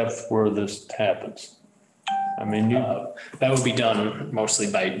measure the depth where this happens? I mean, that would be done mostly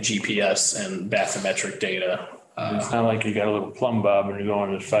by GPS and bathymetric data. It's not like you got a little plumb bob and you're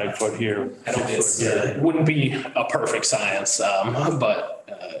going to 5 foot here. It wouldn't be a perfect science, but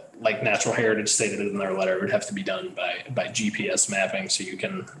like Natural Heritage stated in their letter, it would have to be done by GPS mapping, so you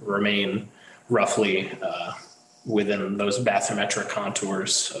can remain roughly within those bathymetric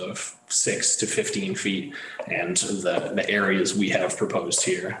contours of 6 to 15 feet and the areas we have proposed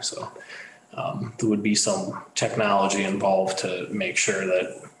here. So there would be some technology involved to make sure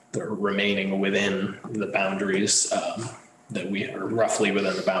that they're remaining within the boundaries that we are roughly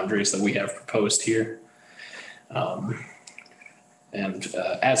within the boundaries that we have proposed here. And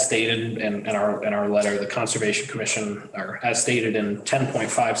as stated in our letter, the Conservation Commission, or as stated in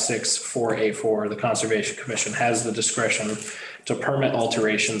 10.564A4, the Conservation Commission has the discretion to permit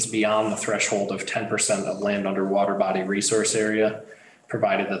alterations beyond the threshold of 10% of land under water body resource area,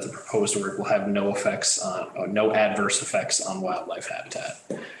 provided that the proposed work will have no adverse effects on wildlife habitat.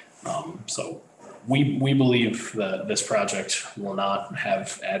 So we believe that this project will not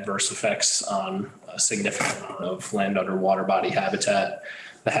have adverse effects on a significant amount of land under water body habitat.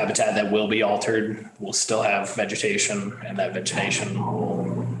 The habitat that will be altered will still have vegetation, and that vegetation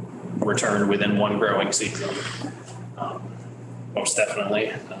will return within one growing season. Most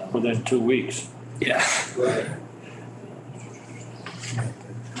definitely. Within 2 weeks. Yeah. Right.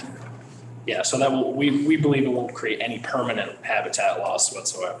 Yeah, so that will, we believe it won't create any permanent habitat loss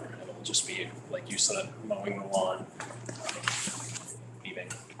whatsoever. It'll just be, like you said, mowing the lawn, leaving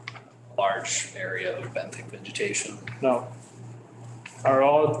a large area of benthic vegetation. Now, are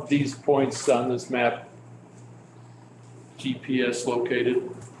all these points on this map GPS located?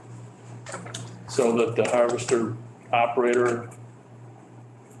 So that the harvester operator,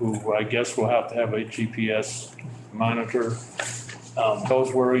 who I guess will have to have a GPS monitor,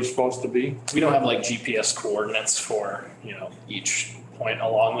 knows where he's supposed to be? We don't have like GPS coordinates for, each point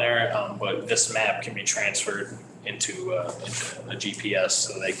along there, but this map can be transferred into a GPS,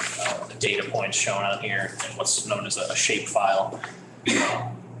 so the data points shown on here and what's known as a shape file.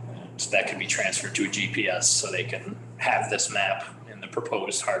 So that can be transferred to a GPS, so they can have this map in the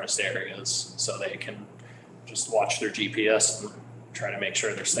proposed harvest areas, so they can just watch their GPS and try to make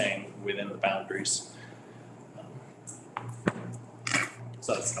sure they're staying within the boundaries.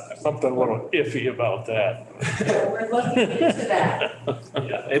 So that's Something a little iffy about that. We're looking into that.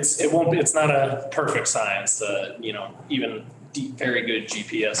 yeah, it's not a perfect science. Even very good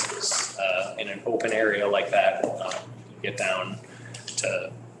GPSs in an open area like that get down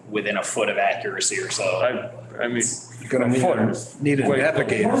to within a foot of accuracy or so. I mean, You're gonna need a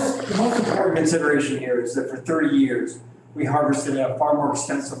navigator. The most important consideration here is that for 30 years, we harvested at a far more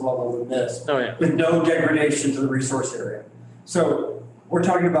extensive level than this. Oh, yeah. With no degradation to the resource area. So we're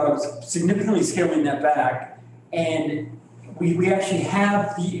talking about significantly scaling that back, and we actually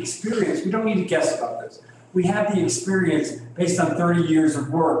have the experience. We don't need to guess about this. We have the experience based on 30 years of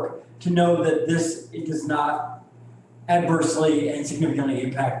work to know that it does not adversely and significantly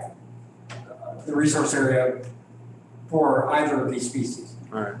impact the resource area for either of these species.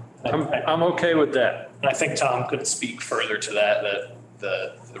 All right. I'm okay with that. And I think Tom could speak further to that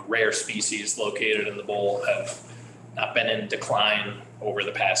the rare species located in the bowl have not been in decline over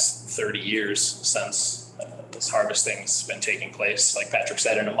the past 30 years since this harvesting's been taking place, like Patrick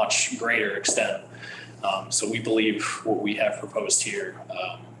said, in a much greater extent. So we believe what we have proposed here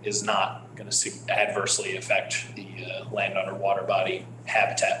is not going to adversely affect the land under water body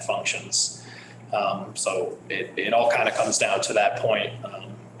habitat functions. So it all kind of comes down to that point,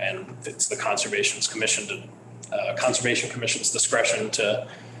 and it's the Conservation Commission's discretion to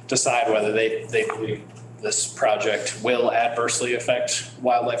decide whether they believe this project will adversely affect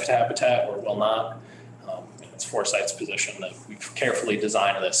wildlife habitat or will not. It's Foresight's position that we've carefully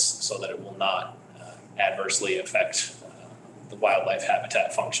designed this so that it will not adversely affect the wildlife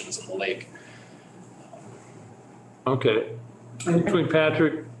habitat functions in the lake. Okay. Between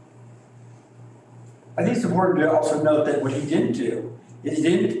Patrick. I think it's important to also note that what he didn't do is he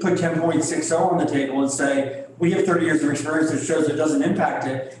didn't put 10.60 on the table and say, we have 30 years of experience that shows it doesn't impact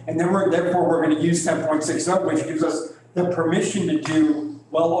it. And then therefore we're going to use 10.60, which gives us the permission to do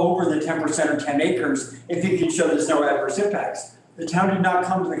well over the 10% or 10 acres if you can show there's no adverse impacts. The town did not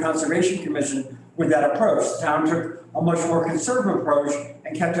come to the Conservation Commission with that approach. The town took a much more conservative approach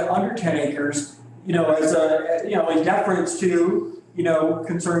and kept it under 10 acres, as in deference to,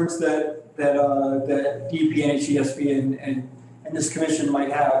 concerns that DEP and HESB and this commission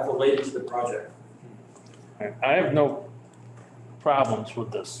might have related to the project. I have no problems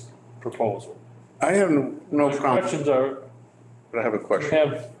with this proposal. I have no My problem, questions are, but I have a question.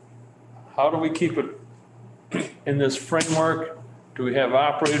 how do we keep it in this framework? Do we have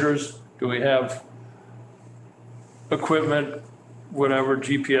operators? Do we have equipment, whatever,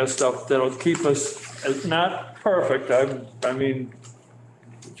 GPS stuff that'll keep us, not perfect, I mean,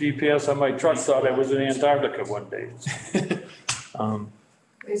 GPS on my truck thought I was in Antarctica one day.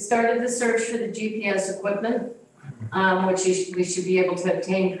 We started the search for the GPS equipment, which we should be able to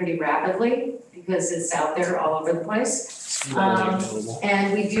obtain pretty rapidly because it's out there all over the place.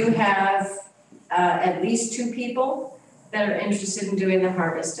 And we do have at least 2 people that are interested in doing the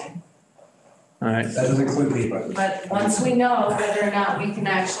harvesting. All right. That doesn't include me, But once we know whether or not we can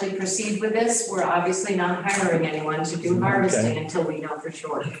actually proceed with this, we're obviously not hiring anyone to do harvesting until we know for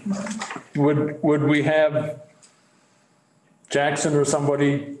sure. Would we have Jackson or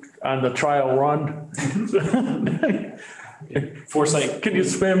somebody on the trial run? Foresight Can you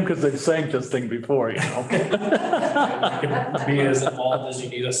swim? Because they've sank this thing before, you know? can be as involved as you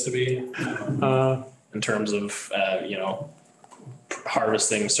need us to be, in terms of,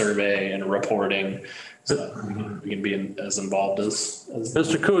 harvesting, survey and reporting. So we can be as involved as.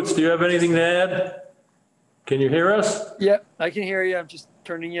 Mr. Coots, do you have anything to add? Can you hear us? Yep, I can hear you. I'm just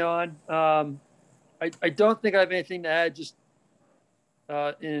turning you on. I don't think I have anything to add. Just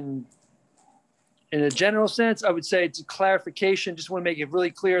in a general sense, I would say it's a clarification. Just want to make it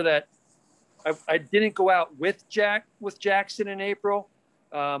really clear that I didn't go out with Jackson in April,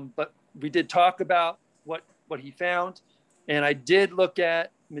 but we did talk about what he found, and I did look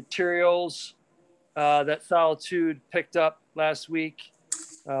at materials that Solitude picked up last week.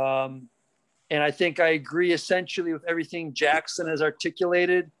 And I think I agree essentially with everything Jackson has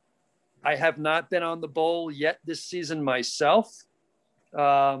articulated. I have not been on the bowl yet this season myself.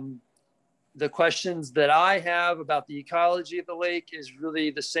 The questions that I have about the ecology of the lake is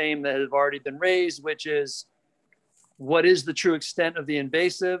really the same that have already been raised, which is what is the true extent of the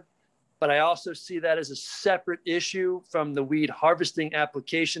invasive? But I also see that as a separate issue from the weed harvesting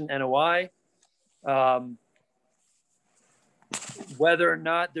application NOI. Whether or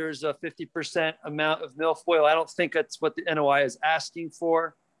not there's a 50% amount of milfoil, I don't think that's what the NOI is asking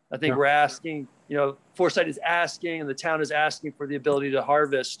for. I think we're asking, Foresight is asking and the town is asking for the ability to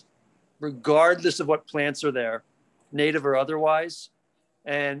harvest regardless of what plants are there, native or otherwise.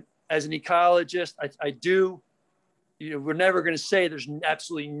 And as an ecologist, I do, we're never going to say there's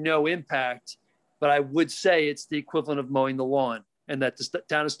absolutely no impact, but I would say it's the equivalent of mowing the lawn, and that the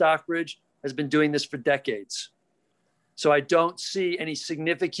town of Stockbridge has been doing this for decades. So I don't see any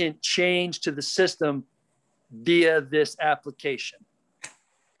significant change to the system via this application.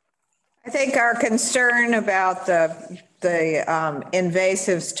 I think our concern about the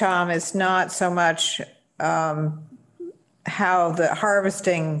invasives, Tom, is not so much how the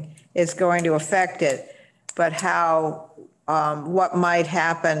harvesting is going to affect it, but how what might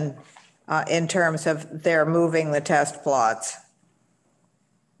happen in terms of their moving the test plots.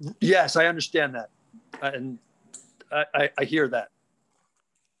 Yes, I understand that. And I hear that.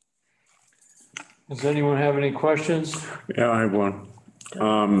 Does anyone have any questions? Yeah, I have one.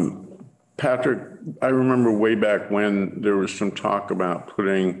 Patrick, I remember way back when there was some talk about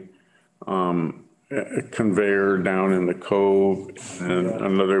putting a conveyor down in the cove and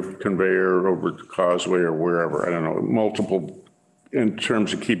another conveyor over the causeway or wherever, I don't know, multiple, in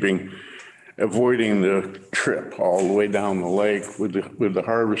terms of avoiding the trip all the way down the lake with the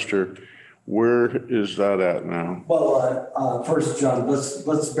harvester. Where is that at now? Well, first, John,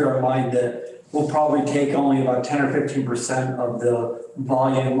 let's bear in mind that we'll probably take only about 10 or 15% of the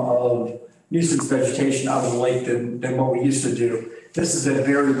volume of nuisance vegetation out of the lake than what we used to do. This is a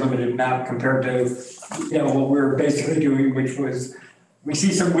very limited map compared to, what we're basically doing, which was, we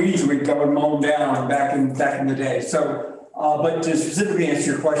see some weeds, we go and mow them down back in the day. So, but to specifically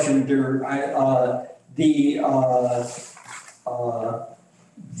answer your question,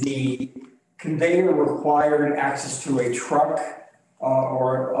 the conveyor required access to a truck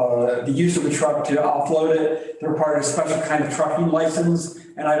or the use of a truck to offload it. They required a special kind of trucking license.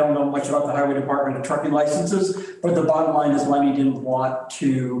 And I don't know much about the highway department of trucking licenses, but the bottom line is Lenny didn't want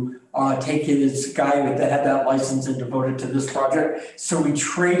to take his guy that had that license and devote it to this project. So we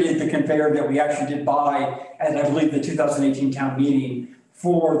traded the conveyor that we actually did buy at, I believe, the 2018 town meeting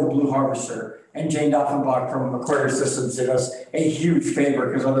for the Blue Harvester. And Jane Doffenbach from Aquarius Systems did us a huge favor,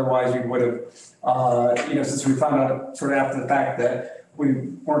 because otherwise we would have, since we found out sort of after the fact that we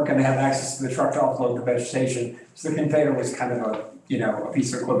weren't going to have access to the truck to offload the vegetation. So the conveyor was kind of a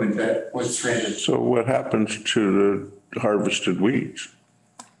piece of equipment that was stranded. So what happens to the harvested weeds?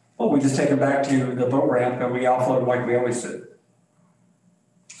 Well, we just take them back to the boat ramp and we offload them like we always did.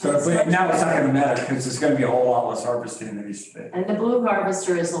 So now it's not going to matter because it's going to be a whole lot less harvesting than it used to be. And the Blue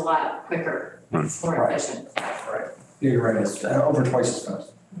Harvester is a lot quicker, more efficient. Right. You're right. It's over twice as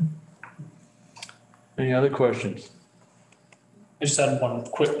fast. Any other questions? I just had one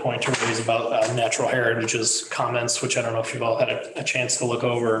quick point to raise about Natural Heritage's comments, which I don't know if you've all had a chance to look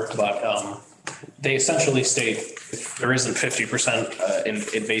over, but they essentially state if there isn't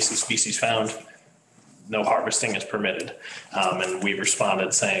 50% invasive species found, no harvesting is permitted. And we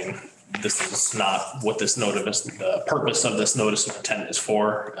responded saying, this is not what this the purpose of this notice of intent is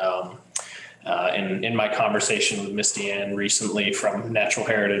for. In my conversation with Misty Ann recently from Natural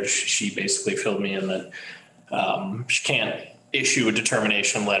Heritage, she basically filled me in that she can't issue a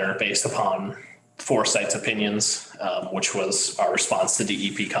determination letter based upon Foresight's opinions, which was our response to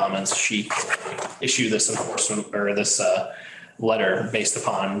DEP comments. She issued this enforcement or this letter based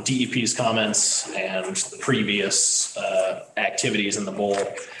upon DEP's comments and the previous activities in the bowl.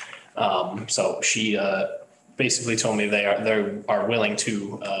 So she basically told me they are willing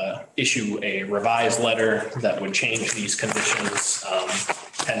to issue a revised letter that would change these conditions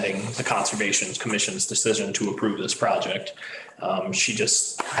pending the Conservation Commission's decision to approve this project. She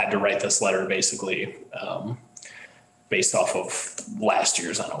just had to write this letter basically based off of last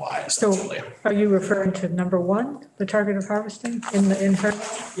year's NOI essentially. So are you referring to number 1, the target of harvesting in her?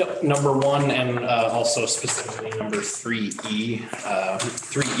 Yep, number 1 and also specifically number 3E.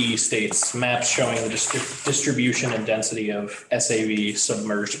 3E states maps showing the distribution and density of SAV,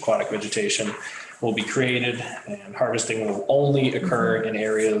 submerged aquatic vegetation, will be created, and harvesting will only occur in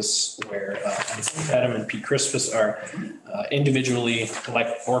areas where Adam and P. crispus are individually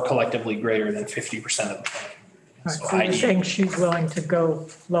collectively greater than 50% of the plant. So you're saying she's willing to go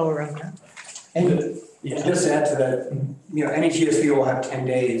lower on that? And just to add to that, any GSP will have 10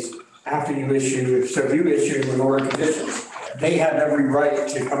 days after you issue. So if you issue an order of conditions, they have every right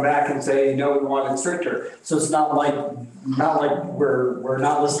to come back and say, no, we want it stricter. So it's not like we're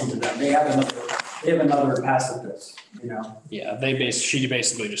not listening to them. They have another pass at this, Yeah, she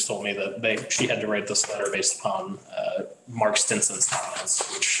basically just told me that she had to write this letter based upon Mark Stinson's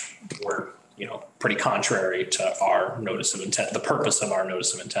comments, which were pretty contrary to our notice of intent, the purpose of our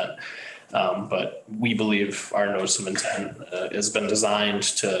notice of intent. But we believe our notice of intent has been designed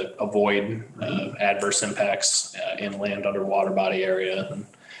to avoid adverse impacts inland underwater body area. And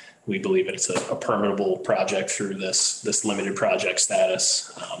we believe it's a permittable project through this limited project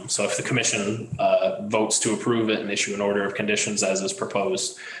status. So if the commission votes to approve it and issue an order of conditions as is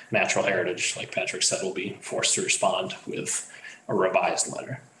proposed, Natural Heritage, like Patrick said, will be forced to respond with a revised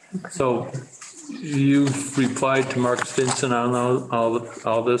letter. So you've replied to Mark Stinson on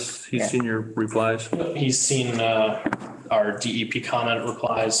all this? He's seen your replies? He's seen our DEP comment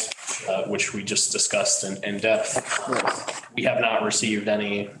replies, which we just discussed in depth. We have not received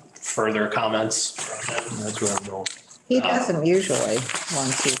any further comments from him. That's what I'm going. He doesn't usually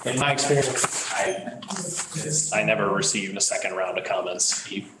once he. In my experience, I never received a second round of comments.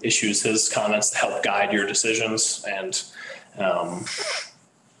 He issues his comments to help guide your decisions, and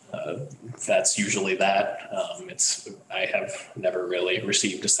that's usually that. I have never really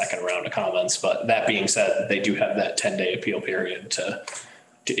received a second round of comments, but that being said, they do have that 10-day appeal period to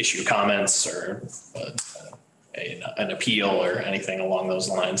issue comments or an appeal or anything along those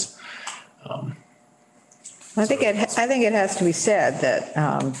lines. I think it has to be said that,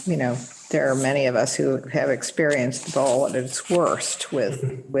 there are many of us who have experienced the bowl at its worst with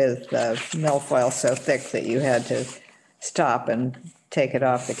milfoil so thick that you had to stop and take it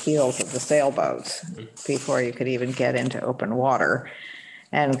off the keels of the sailboats before you could even get into open water.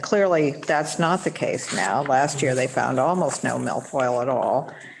 And clearly that's not the case now. Last year they found almost no milfoil at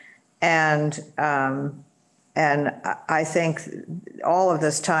all. And I think all of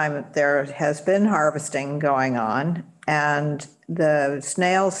this time there has been harvesting going on, and the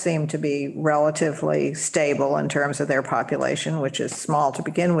snails seem to be relatively stable in terms of their population, which is small to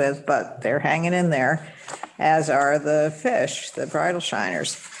begin with, but they're hanging in there, as are the fish, the bridle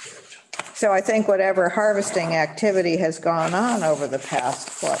shiners. So I think whatever harvesting activity has gone on over the past,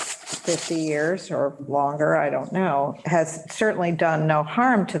 50 years or longer, I don't know, has certainly done no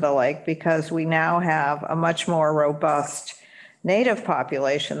harm to the lake, because we now have a much more robust native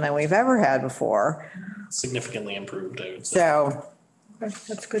population than we've ever had before. Significantly improved, I would say. So, Okay,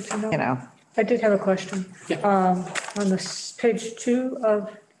 that's good to know. I did have a question. Yeah. On this page 2 of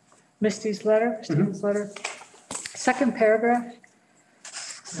Misty's letter, second paragraph,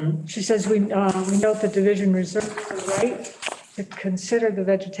 she says, we note the division reserves the right to consider the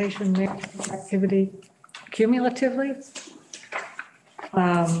vegetation management activity cumulatively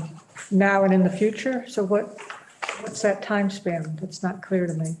now and in the future. So what's that time span? That's not clear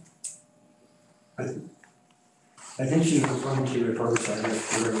to me. I think she's referring to the first side,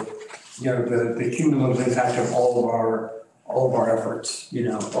 the cumulative impact of all of our efforts,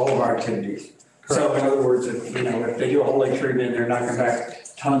 all of our activities. Correct. So in other words, if they do a whole lake treatment, they're knocking back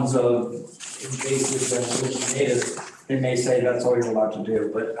tons of invasives and native, they may say that's all you're allowed to do,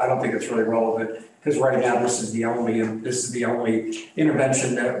 but I don't think it's really relevant, because right now this is the only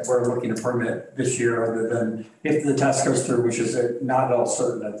intervention that we're looking to permit this year, other than if the test goes through, which is not at all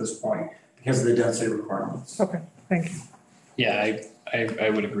certain at this point because of the density requirements. Okay, thank you. Yeah, I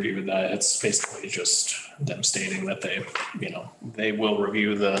would agree with that. It's basically just them stating that they will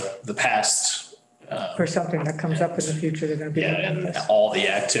review the past. For something that comes up in the future, they're going to be. Yeah, and all the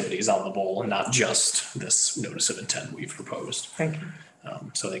activities on the bowl, and not just this notice of intent we've proposed. Thank you.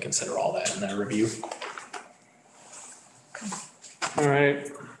 So they consider all that in their review. Okay. All right,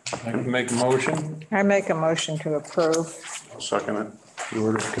 I can make a motion. I make a motion to approve. I'll second it. The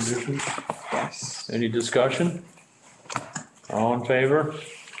order of conditions. Yes. Any discussion? All in favor?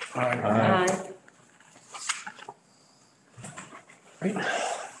 Aye. Great.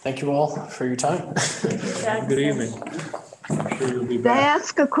 Thank you all for your time. Good evening. I'm sure you'll be May I back.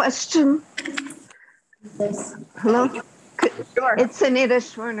 ask a question? Yes. Hello? Sure. It's Anita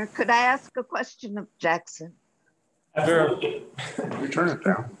Schwerner. Could I ask a question of Jackson? Sure. You turn it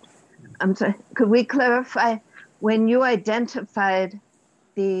down. I'm sorry, could we clarify, when you identified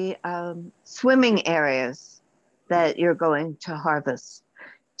the swimming areas that you're going to harvest,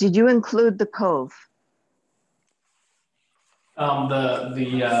 did you include the cove?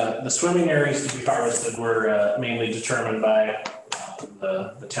 The swimming areas to be harvested were mainly determined by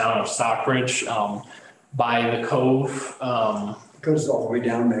the town of Stockbridge. By the cove, Goes all the way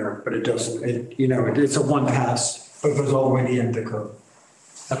down there, but it doesn't, it's a one pass, but it goes all the way to the end of the cove.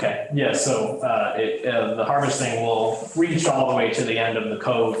 okay, yeah, so the harvesting will reach all the way to the end of the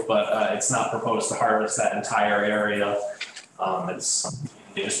cove, but it's not proposed to harvest that entire area.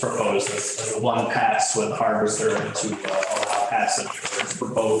 It's proposed as a one pass with harvester to allow passage for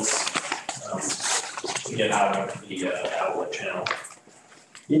boats to get out of the outlet channel.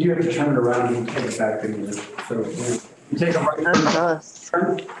 You do have to turn it around and take it back in here. So you take a right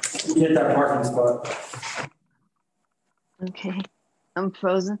turn, you get that parking spot. Okay, I'm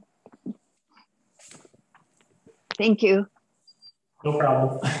frozen. Thank you. No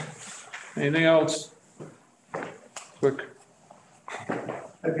problem. Anything else? Quick.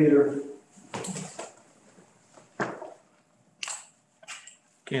 Hi, Peter.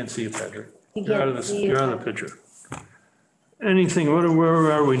 Can't see you, Patrick. You You're out of can't the, see you're out of the picture. Anything,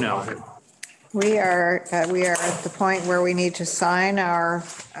 where are we now? We are at the point where we need to sign our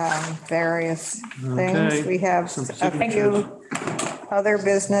various things. Okay. We have Some a few other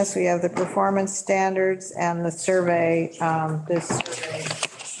business. We have the performance standards and the survey, this survey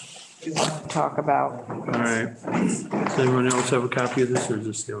we want to talk about. All right. Does anyone else have a copy of this, or is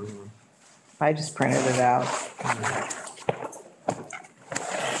this the only one? I just printed it out.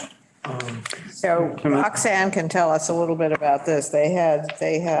 So Roxanne can tell us a little bit about this. They had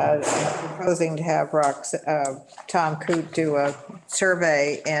proposing to have Tom Coote do a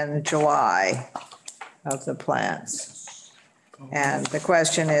survey in July of the plants. And the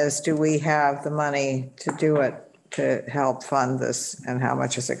question is, do we have the money to do it, to help fund this, and how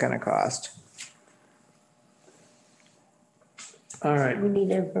much is it going to cost? All right. We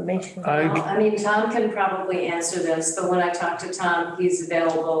need information. I mean, Tom can probably answer this, but when I talked to Tom, he's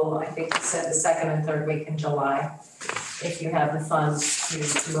available, I think he said the second and third week in July. If you have the funds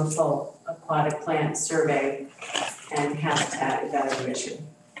to do a full aquatic plant survey and habitat evaluation.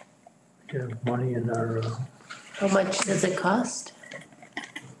 Have money in our. How much does it cost?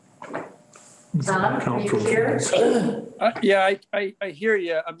 Tom, are account you for- here? Yeah, I hear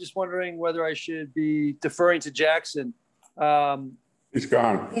you. I'm just wondering whether I should be deferring to Jackson. He's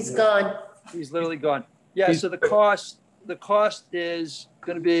gone. He's gone. He's literally gone. Yeah, so the cost is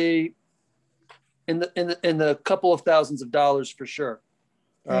going to be in the couple of thousands of dollars for sure.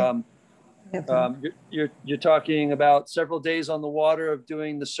 You're talking about several days on the water of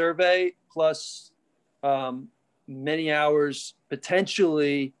doing the survey, plus many hours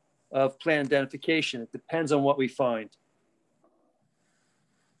potentially of plant identification. It depends on what we find.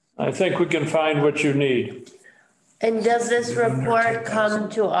 I think we can find what you need. And does this report come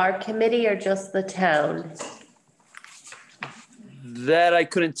to our committee or just the town? That I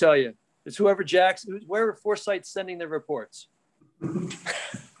couldn't tell you. It's whoever Foresight's sending their reports.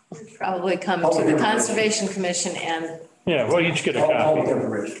 Probably come to the Conservation Commission and Yeah, we'll each get a All the copy.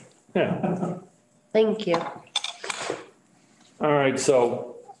 information. Yeah. Thank you. All right,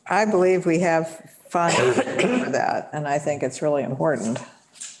 so I believe we have funds for that, and I think it's really important.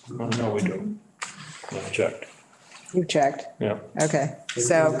 no, we don't. I've checked. You checked? Yeah. Okay,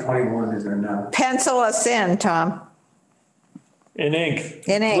 so 21 is there now. pencil us in, Tom, In ink.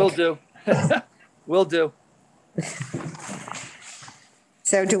 in Will ink. do. Will do.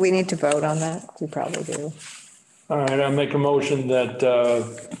 So do we need to vote on that? We probably do. All right, I make a motion that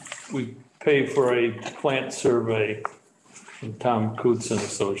we pay for a plant survey from Tom Coots and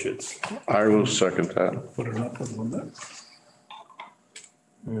Associates. I will second that. Put it up a little bit.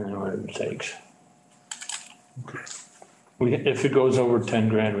 And what it takes. If it goes over 10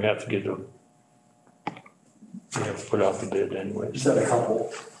 grand, we have to get them. We have to put out the bid anyway. You said a couple.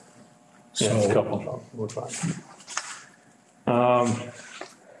 Yeah, it's a couple of them, we're fine.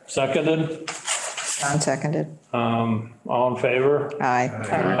 Seconded, John seconded. all in favor? Aye.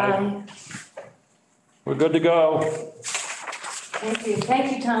 Bye. We're good to go. Thank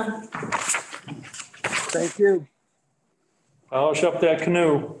you, Tom. Thank you. Polish up that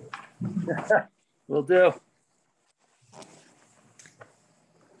canoe. Will do.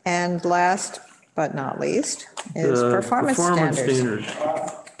 And last but not least is performance standards.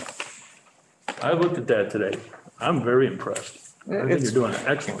 I looked at that today. I'm very impressed. I think you're doing an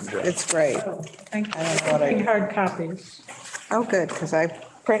excellent job. It's great. Thank you. I don't know what I, Hard copies. oh, good, because I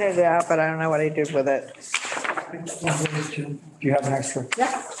printed it out, but I don't know what I did with it. Do you have an extra?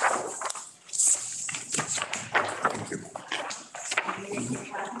 Yeah.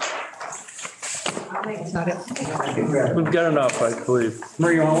 It's not it. We've got enough, I believe.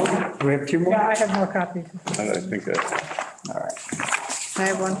 Marie, you want one? Do we have two more? Yeah, I have more copies. I think that, All right. I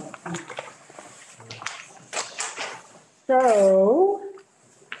have one. So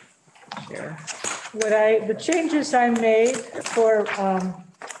Here. the changes I made for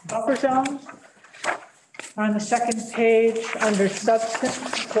buffer zones on the second page under substance,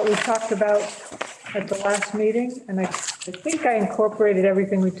 what we talked about at the last meeting, and I think I incorporated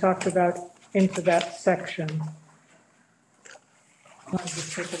everything we talked about into that section. I'll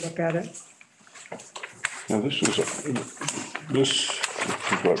just take a look at it. now this is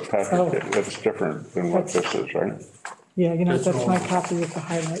what Patrick did. That's different than what this is, right? Yeah, that's my copy with the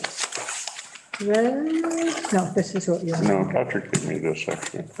highlights. Then, no, this is what you're. No, Patrick gave me this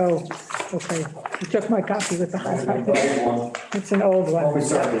actually. Oh, okay. You took my copy with the highlights. It's an old one. We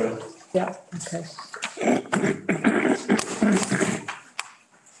started with. Yeah, okay.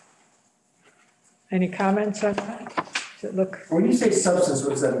 Any comments on that? Does it look, When you say substance, what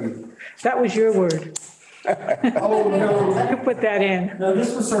does that mean? that was your word. Oh, no, You put that in. no,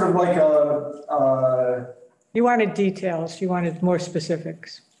 this was sort of like You wanted details, you wanted more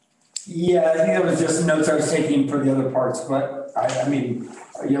specifics. yeah, I think that was just notes I was taking for the other parts, but I mean,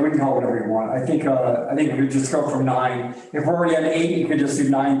 yeah, we can call it whatever you want. I think we could just go from 9. If we're already at 8, you could just do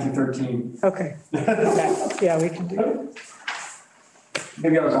 9 to 13. Okay. Yeah, we can do it.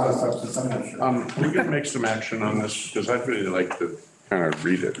 Maybe I was out of substance, I'm not sure. We can make some action on this because I'd really like to kind of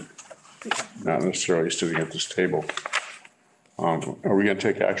read it, not necessarily sitting at this table. Are we going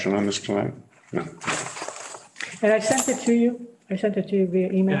to take action on this tonight? No. And I sent it to you. I sent it to you via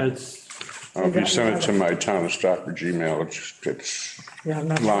Yeah, email. it's, If you send it to my town of Stockbridge email, it's Yeah, I'm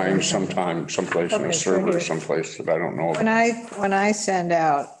not. lying someplace in Okay, a so server here. someplace that I don't know. When I send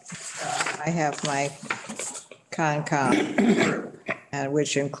out, I have my Concom, and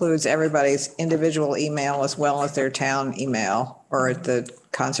which includes everybody's individual email as well as their town email or the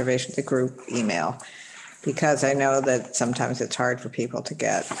conservation, the group email. Because I know that sometimes it's hard for people to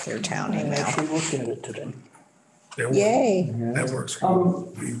get their town email. actually looked at it today. Yay. That works.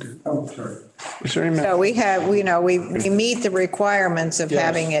 Oh, sorry. Is there any, So we have, we meet the requirements of Yes.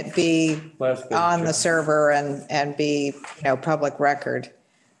 having it be Last page, on yeah. the server and be, public record,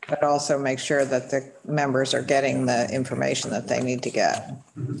 but also make sure that the members are getting the information that they need to get.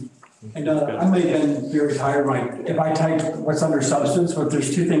 And I may have been very tired if I typed what's under substance, but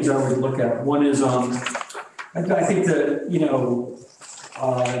there's two things I always look at. One is, I think that,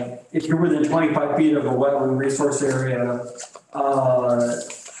 if you're within 25 feet of a wetland resource area,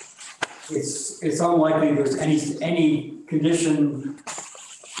 it's unlikely there's any condition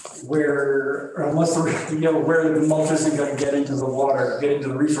where, unless, where the mulch isn't going to get into the water, get into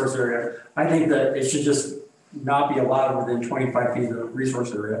the resource area. I think that it should just not be allowed within 25 feet of the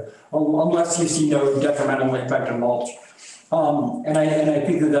resource area, unless you see no detrimental effect of mulch. And I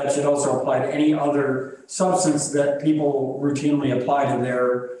think that should also apply to any other substance that people routinely apply to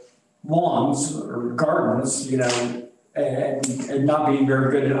their lawns or gardens, and not being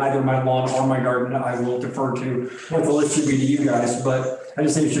very good at either my lawn or my garden. I will defer to what the list should be to you guys, but I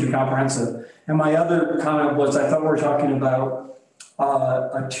just think it should be comprehensive. And my other comment was, I thought we were talking about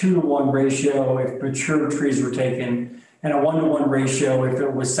a 2-to-1 ratio if mature trees were taken, and a 1-to-1 ratio if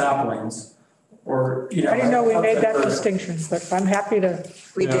it was saplings, or, I didn't know we made that distinction, but I'm happy to,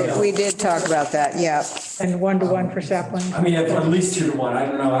 We did talk about that, yeah. and 1-to-1 for saplings. I mean, at least 2-to-1, I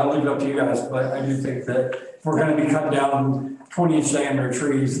don't know, I'll leave it up to you guys, but I do think that if we're gonna be cutting down 20-inch diameter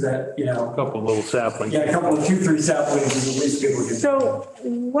trees that, A couple little saplings. yeah, a couple of 2-3 saplings is the least people can. So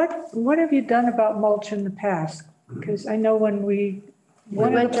what have you done about mulch in the past? Because I know when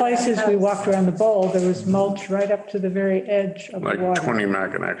one of the places we walked around the bowl, there was mulch right up to the very edge of the like water. 20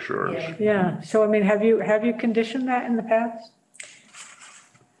 Mackinac shores? Yeah, so I mean, have you conditioned that in the past?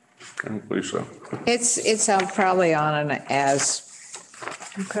 I don't believe so. It's probably on an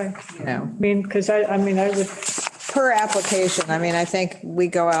Okay, I I mean, because I would, per application. I mean, I think we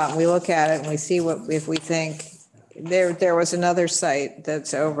go out and we look at it and we see if we think there was another site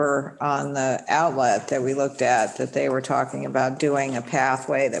that's over on the outlet that we looked at, that they were talking about doing a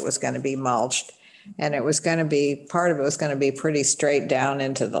pathway that was going to be mulched. And it was going to be, part of it was going to be pretty straight down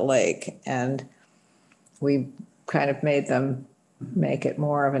into the lake. And we kind of made them make it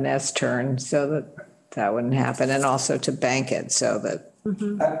more of an S-turn so that that wouldn't happen, and also to bank it so that.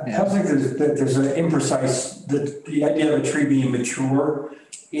 I also think there's an imprecise, the idea of a tree being mature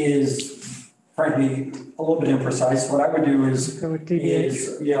is frankly a little bit imprecise. What I would do is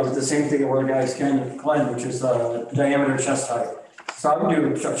the same thing that we're guys Glenn, which is diameter chest height. So I would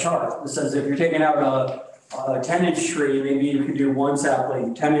do a chart that says if you're taking out a 10-inch tree, maybe you could do 1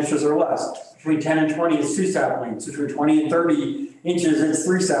 sapling, 10 inches or less. Between 10 and 20 is 2 saplings. Between 20 and 30 inches, it's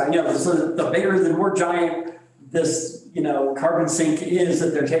 3 saplings. So the bigger, the more giant this, carbon sink is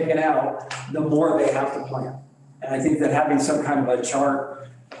that they're taking out, the more they have to plant. And I think that having some kind of a chart,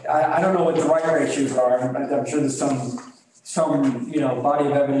 I don't know what the right ratios are. I'm sure there's some body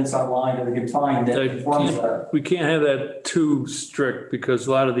of evidence online that we can find that informs that. We can't have that too strict because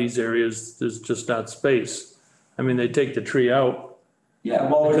a lot of these areas, there's just not space. I mean, they take the tree out. Yeah,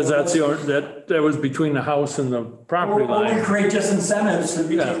 well. Because that was between the house and the property line. Or we create disincentives to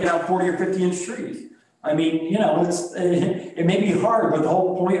be taking out 40 or 50 inch trees. I mean, it may be hard, but the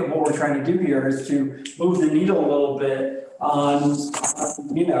whole point of what we're trying to do here is to move the needle a little bit on,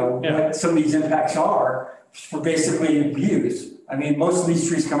 what some of these impacts are for basically views. I mean, most of these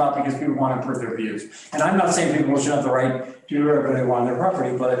trees come out because people want to improve their views. And I'm not saying people should have the right to do whatever they want on their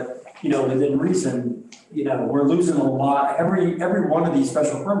property, but, within reason, we're losing a lot. Every one of these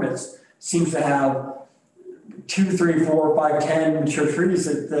special permits seems to have 2, 3, 4, 5, 10 mature trees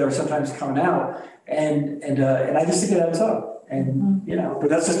that are sometimes coming out. And I just think it adds up. And, but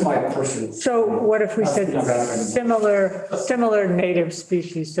that's just my personal. So what if we said similar native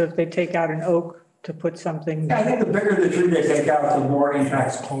species? So if they take out an oak to put something. Yeah, I think the bigger the tree they take out, the more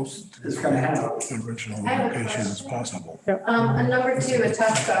impacts it's going to have. Original location as possible. On number 2, it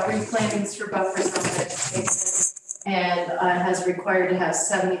talks about replantings for buffers on vegetation, and has required to have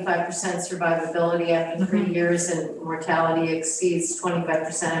 75% survivability after 3 years, and mortality exceeds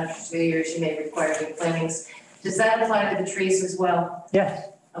 25% after 2 years. You may require replantings. Does that apply to the trees as well? Yes.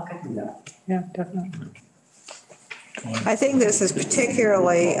 Okay. Yeah, definitely. I think this is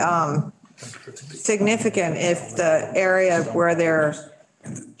particularly significant if the area where they're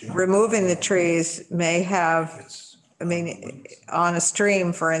removing the trees may have, on a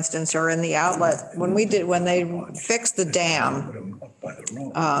stream, for instance, or in the outlet, when they fixed the dam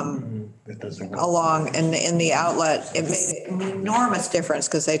along in the outlet, it made an enormous difference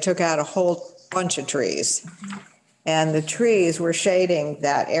because they took out a whole bunch of trees. And the trees were shading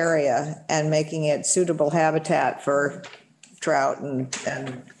that area and making it suitable habitat for trout and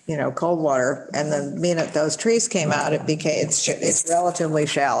cold water. And the minute those trees came out, it's relatively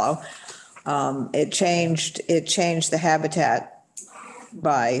shallow. It changed the habitat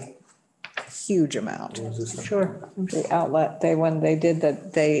by a huge amount. Sure. The outlet, when they did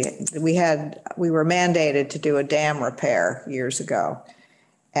that, we were mandated to do a dam repair years ago.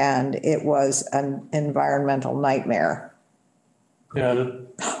 And it was an environmental nightmare. Yeah,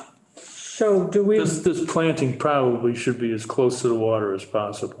 So do we? this planting probably should be as close to the water as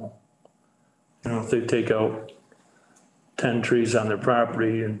possible. If they take out 10 trees on their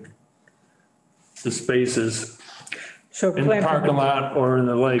property and the spaces in the parking lot or in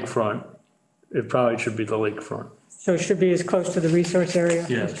the lakefront, it probably should be the lakefront. So it should be as close to the resource area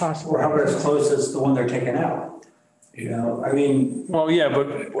as possible. Or how about as close as the one they're taking out? Well, yeah,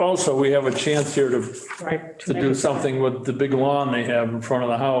 but also we have a chance here to do something with the big lawn they have in front of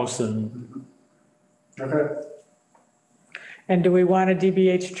the house and. Okay. And do we want a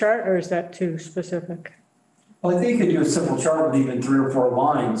DBH chart, or is that too specific? Well, I think you could do a simple chart with even 3 or 4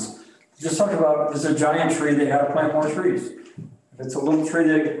 lines. Just talk about, if it's a giant tree, they gotta plant more trees. If it's a little tree,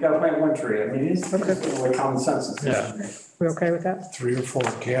 they gotta plant 1 tree. It's like common sense. Yeah. We okay with that? 3 or 4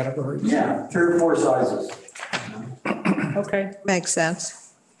 categories? Yeah, 3 or 4 sizes. Okay. Makes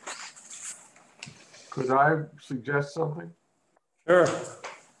sense. Could I suggest something? Sure.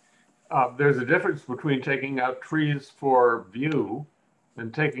 There's a difference between taking out trees for view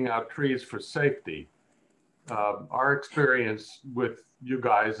and taking out trees for safety. Our experience with you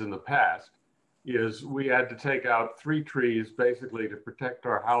guys in the past is we had to take out 3 trees basically to protect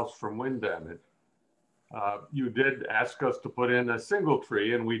our house from wind damage. You did ask us to put in a single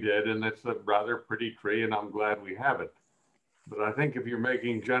tree, and we did, and it's a rather pretty tree, and I'm glad we have it. But I think if you're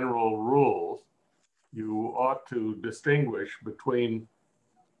making general rules, you ought to distinguish between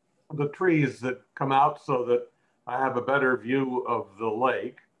the trees that come out so that I have a better view of the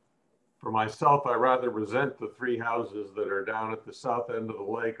lake For myself, I rather resent the 3 houses that are down at the south end of the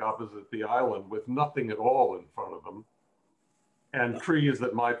lake opposite the island with nothing at all in front of them, and trees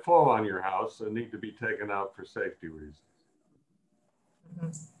that might fall on your house and need to be taken out for safety reasons.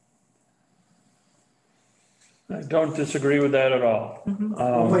 I don't disagree with that at all.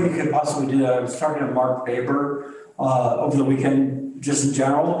 What you could possibly do, I was talking to Mark Baber over the weekend, just in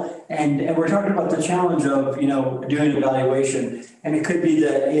general, and we're talking about the challenge of, doing an evaluation. And it could be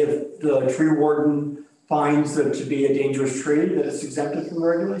that if the tree warden finds that to be a dangerous tree, that it's exempted from the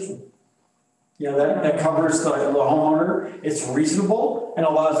regulation. That covers the homeowner, it's reasonable, and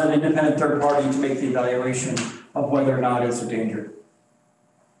allows an independent third party to make the evaluation of whether or not it's a danger.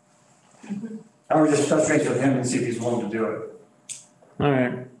 I would just touch base with him and see if he's willing to do it. All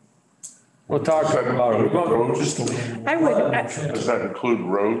right. We'll talk about it. I would, Does that include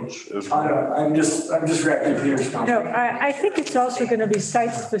roads as well? I'm just reacting to Peter's comment. no, I think it's also going to be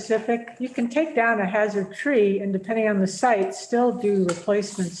site specific. You can take down a hazard tree and depending on the site, still do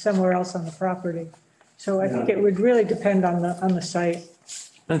replacements somewhere else on the property. So I think it would really depend on the site.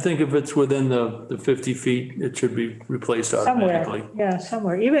 I think if it's within the 50 feet, it should be replaced automatically. Somewhere, yeah,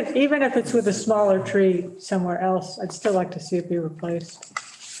 somewhere. Even if it's with a smaller tree somewhere else, I'd still like to see it be replaced.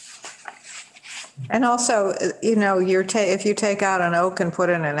 And also, if you take out an oak and put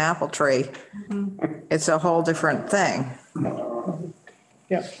in an apple tree, it's a whole different thing.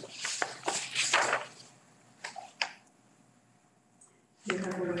 Yep. Do you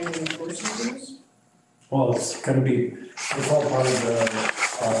have a way of enforcing these? Well, it's gonna be, it's all part of the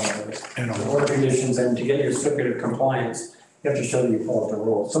order conditions, and to get your certificate of compliance, you have to show that you follow the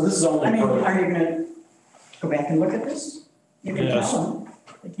rules. So this is only. I mean, are you gonna go back and look at this? You can Yes. tell them.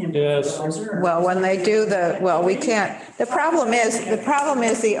 They can't. Yes. Well, when they do we can't, the problem is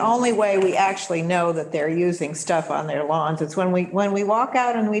the only way we actually know that they're using stuff on their lawns is when we walk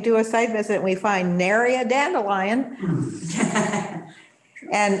out and we do a site visit and we find nary a dandelion.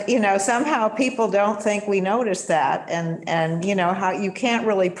 And, somehow people don't think we notice that and how you can't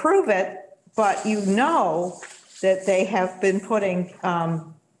really prove it, but that they have been putting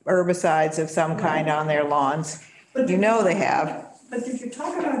herbicides of some kind on their lawns. They have. But did you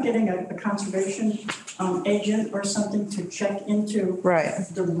talk about getting a conservation agent or something to check into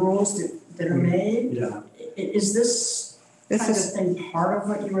the rules that are made? Yeah. Is this kind of thing part of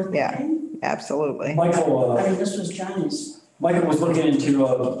what you were thinking? Yeah, absolutely. Michael, I mean, this was Johnny's. Michael was looking into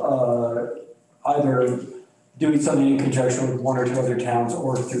either doing something in conjunction with 1 or 2 other towns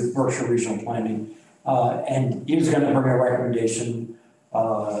or through Berkshire Regional Planning. And he was going to bring a recommendation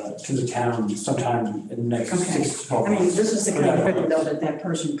to the town sometime in the next 6 to 12 months. I mean, this is the kind of thing though that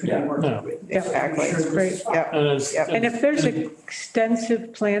person could be working with. Exactly. It's great. Yep. And if there's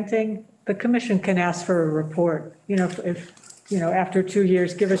extensive planting, the commission can ask for a report. If after 2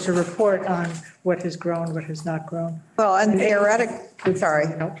 years, give us a report on what has grown, what has not grown. Well, and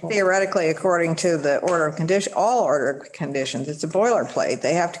theoretically, according to the all order conditions, it's a boilerplate.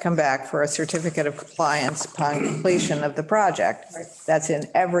 They have to come back for a certificate of compliance upon completion of the project. That's in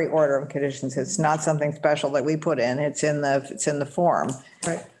every order of conditions. It's not something special that we put in. It's in the form.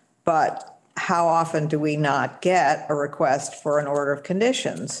 Right. But how often do we not get a request for an order of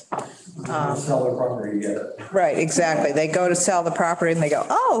conditions? Sell the property, you get it. Right, exactly. They go to sell the property and they go,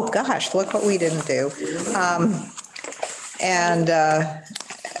 oh, gosh, look what we didn't do. And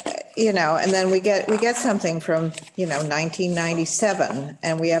then we get something from, 1997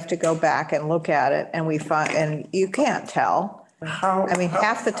 and we have to go back and look at it and and you can't tell.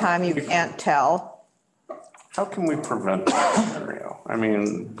 Half the time you can't tell. How can we prevent that scenario?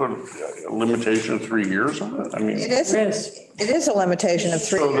 Put a limitation of 3 years on it? It is a limitation of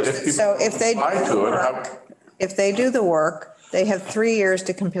 3 years. So if they do the work, they have 3 years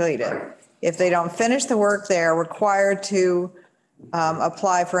to complete it. If they don't finish the work, they are required to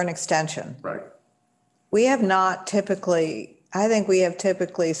apply for an extension. Right. We have not typically, I think we have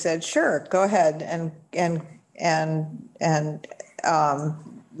typically said, sure, go ahead and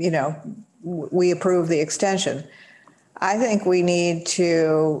we approve the extension. I think we need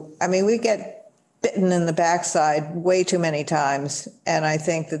to, we get bitten in the backside way too many times. And I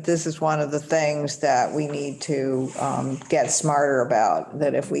think that this is one of the things that we need to get smarter about,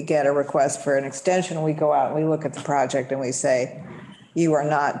 that if we get a request for an extension, we go out and we look at the project and we say, you are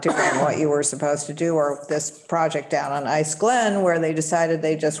not doing what you were supposed to do, or this project down on Ice Glen where they decided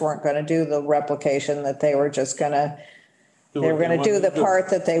they just weren't going to do the replication, that they were just going to do the part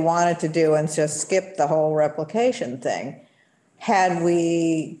that they wanted to do and just skip the whole replication thing. Had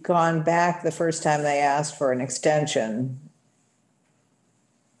we gone back the first time they asked for an extension,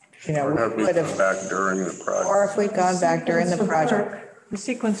 Or have we gone back during the project? or if we'd gone back during the project. The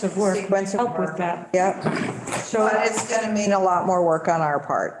sequence of work Sequence of help with work. that. Yep. So, But it's going to mean a lot more work on our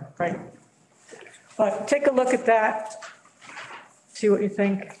part. right. But take a look at that, see what you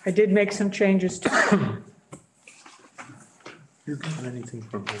think. I did make some changes to You got anything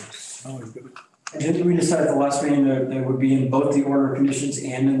from this? Oh, you're good. And didn't we decide at the last meeting that they would be in both the order of conditions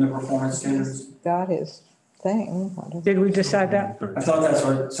and in the performance standards? Got his thing. Did we decide that? I thought that's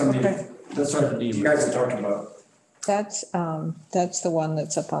what somebody, Okay. that's what you guys had talked about. That's the one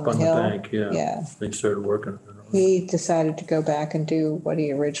that's up on the On the hill. bank, yeah. Yeah. They started working. on it. He decided to go back and do what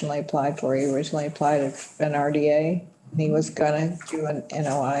he originally applied for. He originally applied an RDA. He was gonna do an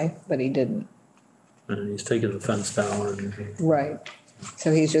NOI, but he didn't. And he's taking the fence down and. Right.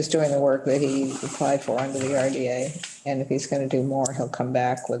 So he's just doing the work that he applied for under the RDA. And if he's gonna do more, he'll come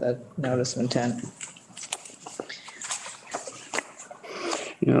back with a notice of intent.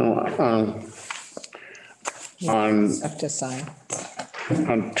 You know, on Up to sign.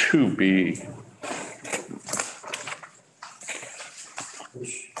 2B,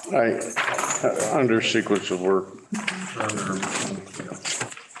 under sequence of work,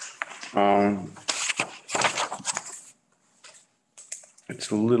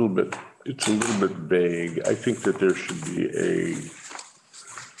 it's a little bit vague. I think that there should be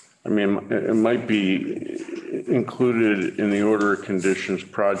it might be included in the order of conditions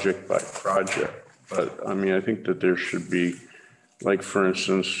project by project. But I mean, I think that there should be, like, for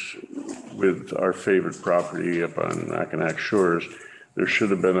instance, with our favorite property up on Mackinac Shores, there should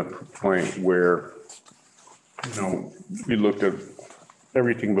have been a point where, you know, we looked at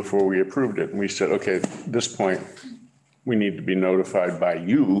everything before we approved it. And we said, okay, at this point, we need to be notified by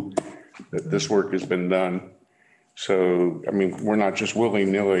you that this work has been done. So, I mean, we're not just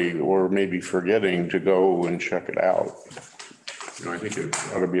willy-nilly or maybe forgetting to go and check it out. You know, I think it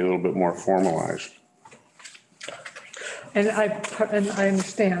ought to be a little bit more formalized. And I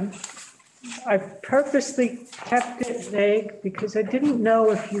understand. I purposely kept it vague because I didn't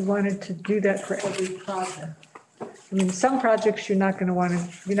know if you wanted to do that for every project. I mean, some projects you're not going to want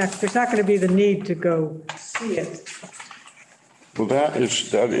to, there's not going to be the need to go see it. Well, that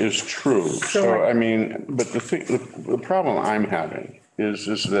is true. So, I mean, but the problem I'm having is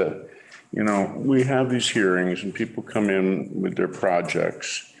that, you know, we have these hearings and people come in with their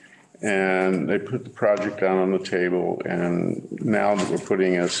projects and they put the project down on the table, and now that we're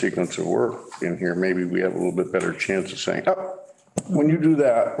putting a sequence of work in here, maybe we have a little bit better chance of saying, oh, when you do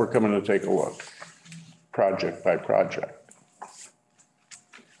that, we're coming to take a look, project by project.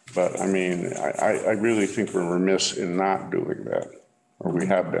 But I mean, I really think we're remiss in not doing that, or we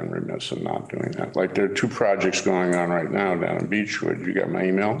have been remiss in not doing that. Like, there are 2 projects going on right now down in Beechwood. You got my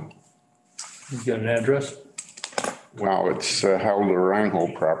email? You got an address? Well, it's Helder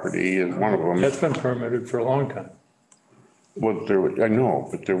Reinhold property is one of them. That's been permitted for a long time. Well, I know,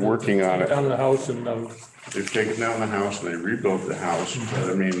 but they're working on it. Down the house and, They've taken down the house and they rebuilt the house.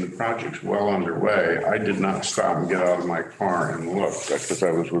 But I mean, the project's well underway. I did not stop and get out of my car and look because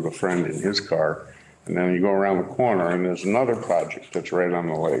I was with a friend in his car. And then you go around the corner and there's another project that's right on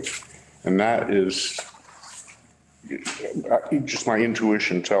the lake. And that is, just my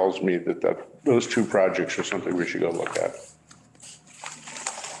intuition tells me that those 2 projects are something we should go look at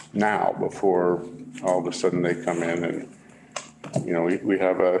now before all of a sudden they come in and, you know, we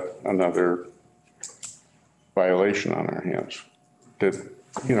have another violation on our hands that,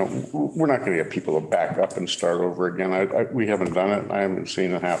 you know, we're not going to get people to back up and start over again. We haven't done it. I haven't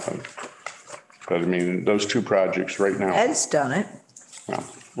seen it happen. But I mean, those 2 projects right now. Ed's done it. Well,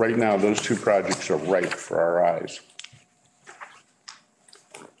 right now, those 2 projects are ripe for our eyes.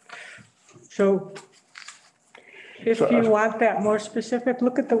 So if you want that more specific,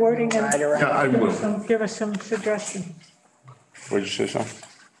 look at the wording and Yeah, I will. give us some suggestions. What did you say, son?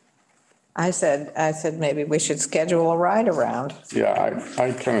 I said maybe we should schedule a ride around. Yeah,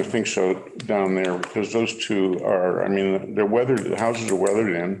 I kind of think so down there because those 2 are, I mean, they're weathered, the houses are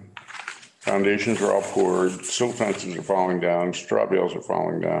weathered in. Foundations are all poured, silt fences are falling down, straw bales are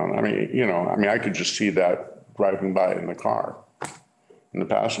falling down. I mean, you know, I could just see that driving by in the car, in the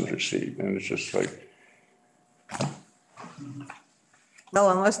passenger seat. And it's just like, Well,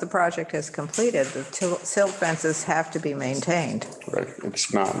 unless the project is completed, the silt fences have to be maintained. right,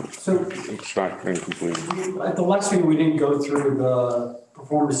 it's not been completed. At the last meeting, we didn't go through the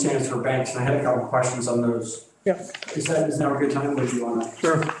performance standards for banks, and I had a couple of questions on those. Yeah. Is now a good time, or do you want to?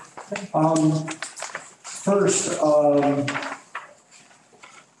 sure. First,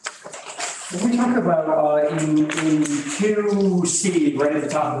 when we talk about in 2C, right at the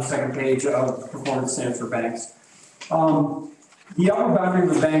top of the second page of performance standards for banks, The upper boundary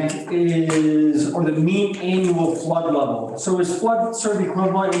of the bank is, or the mean annual flood level. So is flood sort of the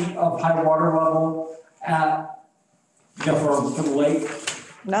equivalent of high water level at, for the lake?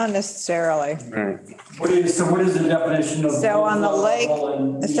 Not necessarily. What is the definition of? So on the flood lake, level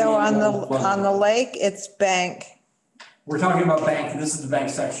and so mean on annual flood the level? lake, it's bank, We're talking about bank, this is the bank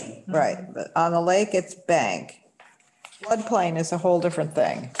section. right, but on the lake, it's bank. Floodplain is a whole different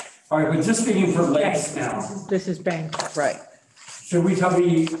thing. All right, but just speaking for lakes now, This is bank. Right. should we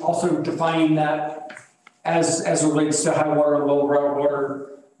be also defining that as relates to high water, low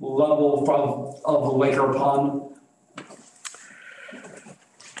water level of the lake or pond?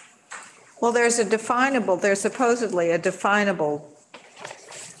 Well, there's supposedly a definable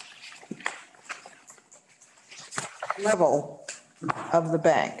level of the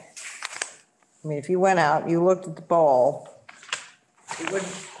bank. I mean, if you went out, you looked at the bowl,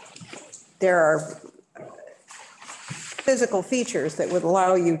 there are physical features that would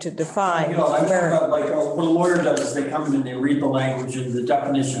allow you to define. I'm talking where. about like what a lawyer does is they come in and they read the language and the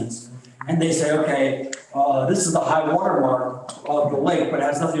definitions. And they say, okay, this is the high water mark of the lake, but it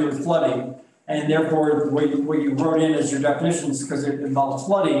has nothing to do with flooding. And therefore, what you wrote in as your definitions, because it involves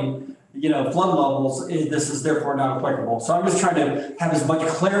flooding, flood levels, this is therefore not applicable. So I'm just trying to have as much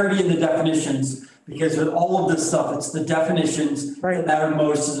clarity in the definitions, because with all of this stuff, it's the definitions that matter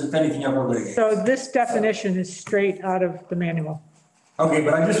most, as if anything ever litigated. So this definition is straight out of the manual. Okay,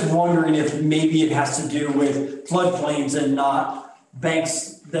 but I'm just wondering if maybe it has to do with floodplains and not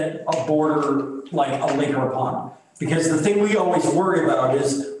banks that border like a lake or a pond. Because the thing we always worry about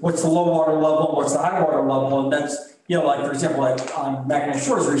is what's the low water level, what's the high water level, and that's, like for example, like on Mackinac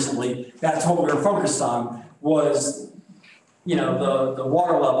Shores recently, that's what we were focused on was, the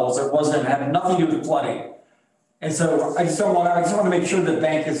water levels. It had nothing to do with flooding. And so I just want to make sure that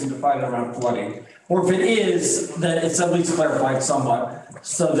bank isn't defined around flooding. Or if it is, that it's at least clarified somewhat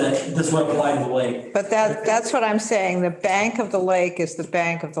so that this would apply to the lake. But that's what I'm saying. The bank of the lake is the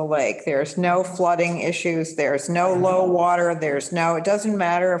bank of the lake. There's no flooding issues. There's no low water. It doesn't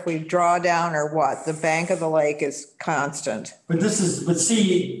matter if we draw down or what. The bank of the lake is constant. But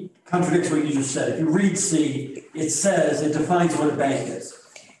C contradicts what you just said. If you read C, it defines what a bank is.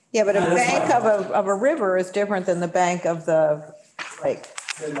 Yeah, but a bank of a river is different than the bank of the lake.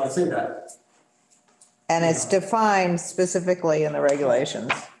 Did not say that. And it's defined specifically in the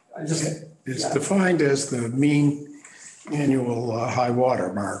regulations. It's defined as the mean annual high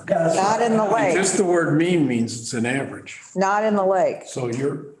water mark. Not in the lake, Just the word mean means it's an average. not in the lake, So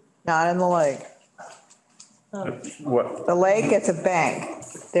you're, not in the lake. What? The lake, it's a bank.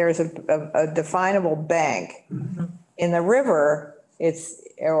 There's a definable bank. In the river,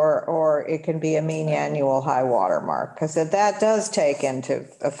 or it can be a mean annual high water mark, because that does take into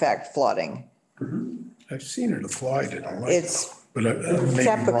effect flooding. I've seen it applied in a lake. It's But maybe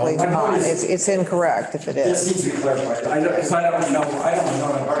typically wrong. not. It's incorrect if it This is. needs to be clarified. Because I don't know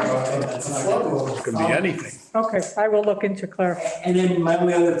that part about it. That's not- It could be anything. Okay, I will look into clarify. And then my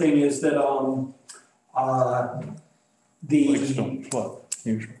only other thing is that, Lakes don't flood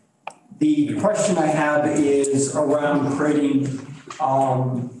usually. the question I have is around creating,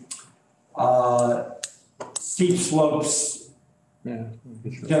 steep slopes,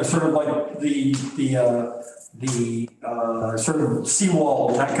 sort of like the sort of seawall,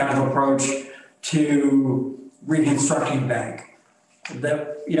 that kind of approach to reconstructing bank.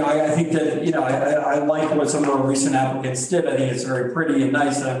 That, I think that, I like what some of our recent applicants did. I think it's very pretty and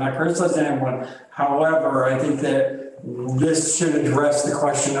nice, and I'm not criticizing anyone. However, I think that this should address the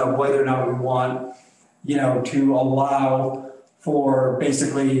question of whether or not we want, to allow for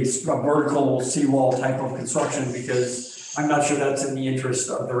basically a vertical seawall type of construction, because I'm not sure that's in the interest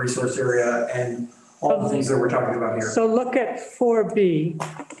of the resource area and all the things that we're talking about here. So look at 4B.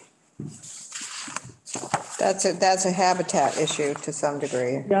 That's a habitat issue to some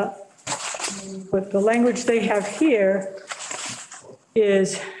degree. Yeah. But the language they have here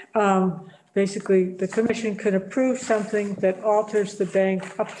is basically the commission could approve something that alters the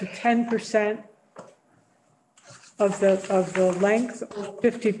bank up to 10% of the length,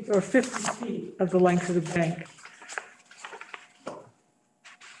 or 50 feet of the length of the bank.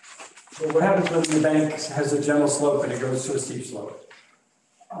 So what happens when the bank has a gentle slope and it goes to a steep slope?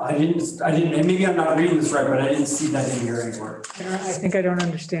 I didn't, and maybe I'm not reading this right, but I didn't see that in here anywhere. I think I don't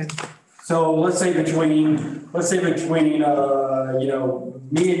understand. So let's say between,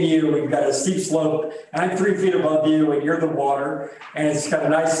 me and you, we've got a steep slope, and I'm 3 feet above you, and you're the water, and it's got a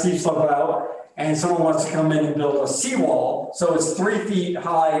nice steep slope out, and someone wants to come in and build a seawall, so it's 3 feet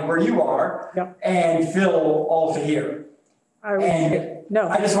high where you are, Yep. and fill all to here. I And no.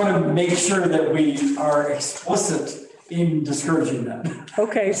 I just want to make sure that we are explicit in discouraging them.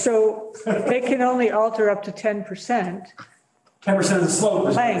 Okay, so they can only alter up to 10%. 10% of the slope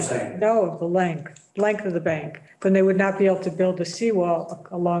is what you're saying. No, the length of the bank. Then they would not be able to build a seawall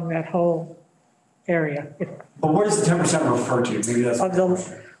along that whole area. But what does the 10% refer to? Maybe that's. Of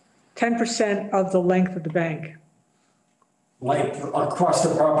the 10% of the length of the bank. Like across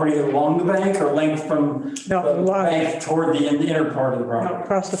the property along the bank, or length from No, the bank toward the inner part of the property?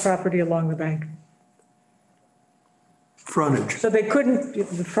 Across the property along the bank. Frontage. So they couldn't,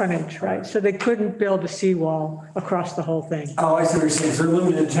 the frontage, right? So they couldn't build a seawall across the whole thing. Oh, I see what you're saying. So they're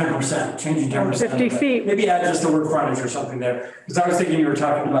limited to 10%, changing 10%. 50 feet. Maybe add just the word frontage or something there. Because I was thinking you were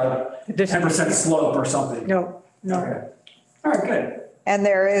talking about 10% slope or something. No. Okay. All right, good. And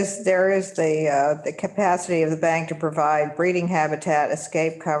there is the capacity of the bank to provide breeding habitat,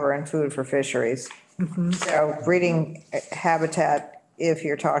 escape cover, and food for fisheries. So breeding habitat, if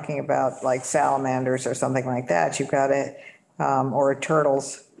you're talking about like salamanders or something like that, you've got to, or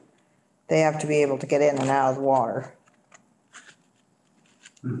turtles, they have to be able to get in and out of the water.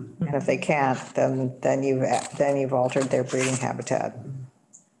 And if they can't, then you've altered their breeding habitat.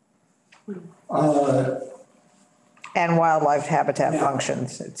 And wildlife habitat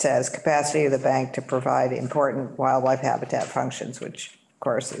functions. It says capacity of the bank to provide important wildlife habitat functions, which of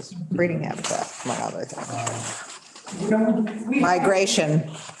course is breeding habitat, among other things. Migration,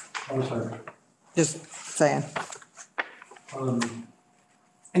 I'm sorry. just saying.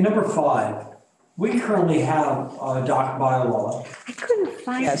 And number 5, we currently have a dock bylaw. I couldn't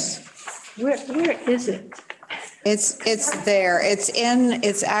find it. Yes. Where is it? It's there.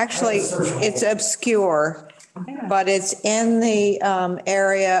 It's actually, it's obscure, but it's in the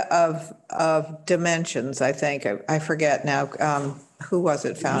area of dimensions, I think. I forget now. Who was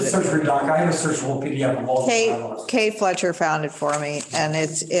it found it? Search for dock. I have a searchable PDF of all the bylaws. Kate Fletcher found it for me, and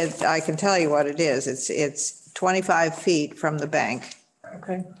I can tell you what it is. It's 25 feet from the bank,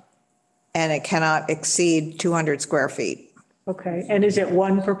 Okay, and it cannot exceed 200 square feet. okay. And is it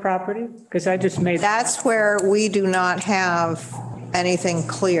one per property? Because I just made. That's where we do not have anything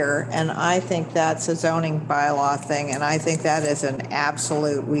clear, and I think that's a zoning bylaw thing, and I think that is an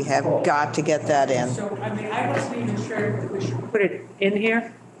absolute, we have got to get that in. So, I mean, I wasn't even sure if we should put it in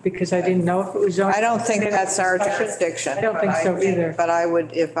here because I didn't know if it was zoning. I don't think that's our jurisdiction. I don't think so either. But I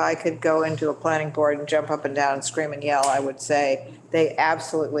would, if I could go into a planning board and jump up and down and scream and yell, I would say they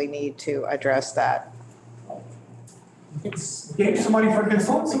absolutely need to address that. Gave some money for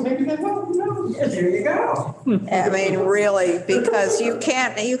consultants, so maybe they will, who knows? Yeah, there you go. I mean, really, because you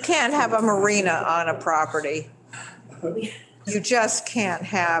can't have a marina on a property. You just can't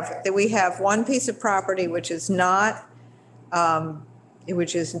have, we have one piece of property which is not,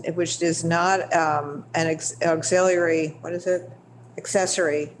 which is not an auxiliary, what is it?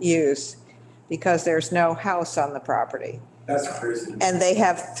 Accessory use, because there's no house on the property. That's crazy. And they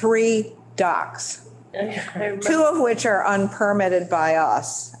have 3 docks. 2 of which are unpermitted by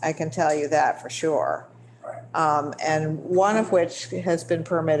us, I can tell you that for sure. And one of which has been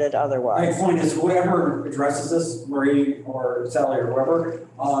permitted My otherwise. point is, whoever addresses this, Marie or Sally or whoever,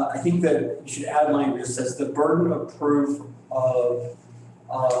 I think that you should add language that says the burden of proof of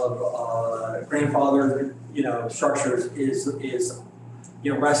grandfathered, structures is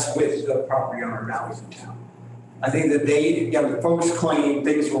rests with the property owner now he's in town. I think that the folks claim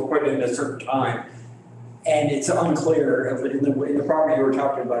things were put in at a certain time. And it's unclear, in the property you were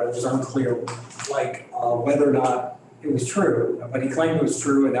talking about, it was unclear, whether or not it was true. But he claimed it was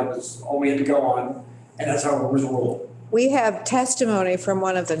true, and that was all we had to go on, and that's how it was ruled. We have testimony from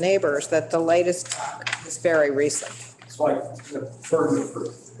one of the neighbors that the latest is very recent. It's like the burden of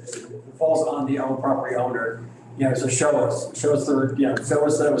proof. It falls on the property owner, so show us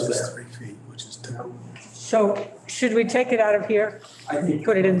that it was there. 3 feet, which is 2. So should we take it out of here? I think.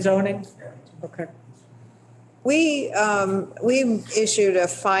 Put it in zoning? Okay. We issued a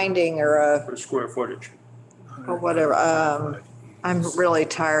finding or For square footage. or whatever. I'm really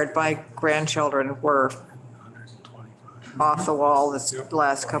tired. My grandchildren were off the wall this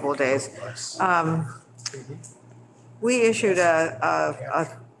last couple of days. We issued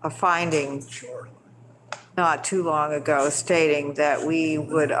a finding not too long ago stating that we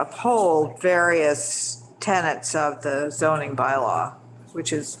would uphold various tenets of the zoning bylaw,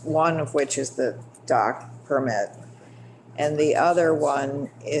 which is one of which is the dock permit. And the other one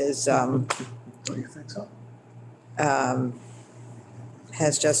is, Do you think so?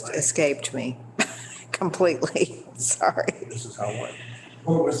 has just escaped me completely. Sorry. This is how what?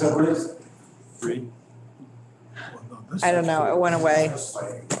 What was that? What is? 3? I don't know. It went away.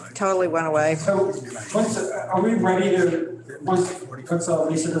 totally went away. So, once, are we ready to, once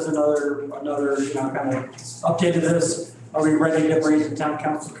Lisa does another, kind of update of this, are we ready to bring it to town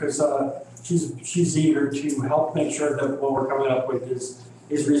council? Because, she's eager to help make sure that what we're coming up with is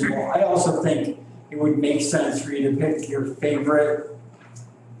reasonable. I also think it would make sense for you to pick your favorite,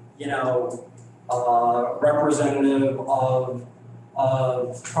 representative of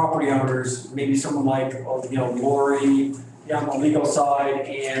property owners, maybe someone like, Lori, on the legal side,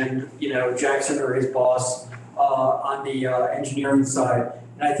 and, Jackson or his boss, on the, engineering side.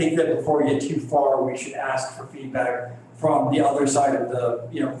 And I think that before we get too far, we should ask for feedback from the other side of the,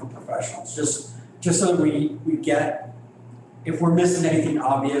 the professionals, just so that we get, if we're missing anything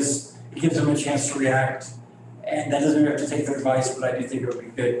obvious, it gives them a chance to react. And that doesn't mean we have to take their advice, but I do think it would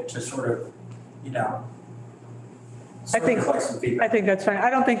be good to sort of, I think, collect some feedback. I think that's fine. I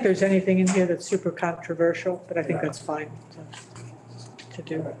don't think there's anything in here that's super controversial, but I think that's fine to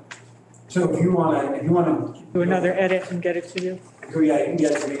do. So if you wanna. Do another edit and get it to you? Oh, yeah, you can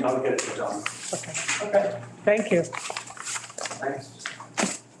get it to me, I'll get it to Don. Okay. Thank you. Thanks.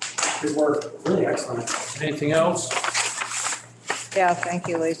 Good work, really excellent. Anything else? Yeah, thank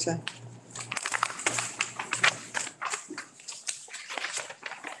you, Lisa.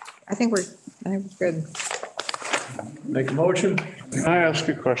 I think we're good. Make a motion? Can I ask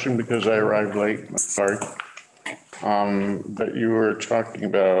a question because I arrived late? Sorry. But you were talking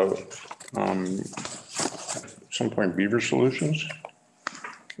about, some point Beaver Solutions?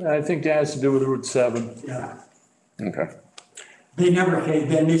 I think that has to do with Route 7. Yeah. Okay. They never came,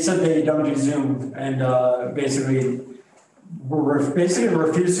 then they said they don't do Zoom and basically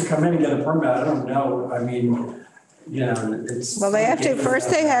refused to come in and get a permit. I don't know. I mean, it's. Well, they have to, first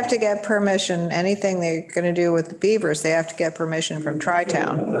they have to get permission, anything they're gonna do with the beavers, they have to get permission from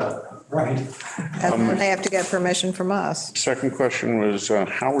Tri-Town. Right. And then they have to get permission from us. Second question was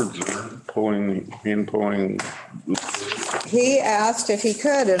Howard's pulling. He asked if he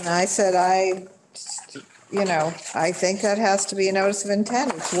could, and I said, I think that has to be a notice of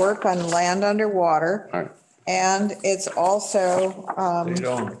intent. It's work on land underwater. Right. And it's also, State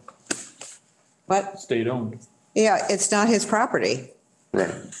owned. what? State owned. Yeah, it's not his property.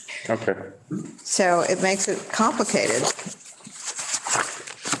 Right. Okay. So it makes it complicated.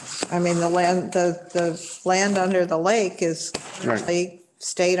 I mean, the land under the lake is really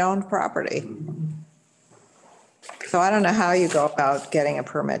state-owned property. So I don't know how you go about getting a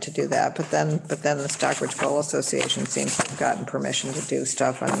permit to do that, but then the Stockbridge Bowl Association seems to have gotten permission to do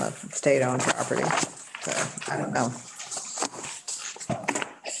stuff on the state-owned property. So I don't know.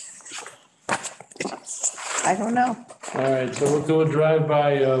 I don't know. All right, so we'll do a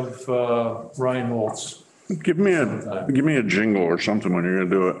drive-by of Reinhold's. Give me a jingle or something when you're gonna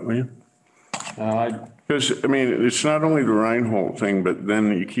do it, will you? Because, I mean, it's not only the Reinhold thing, but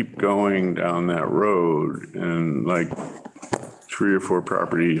then you keep going down that road and like 3 or 4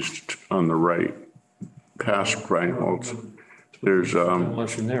 properties on the right, past Reinhold's. There's,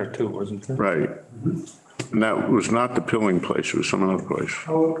 Demolition there too, wasn't there? right. And that was not the pilling place, it was some other place.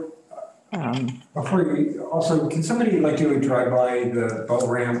 Before you, also, can somebody do a drive-by the boat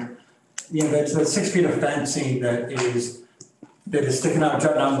ramp? That's the 6 feet of fencing that is sticking out,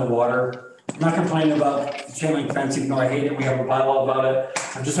 jutting out in the water. I'm not complaining about the chain link fencing, no, I hate it, we have a bylaw about it.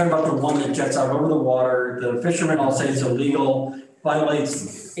 I'm just talking about the one that jets out over the water. The fishermen all say it's illegal,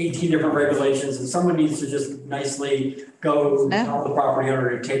 violates 18 different regulations, and someone needs to just nicely go tell the property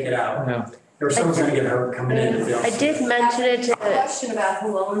owner to take it out. Yeah. Or someone's gonna get hurt coming in if they don't. I did mention it to A question about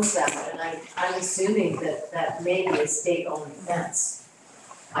who owns that, and I'm assuming that may be a state-owned fence.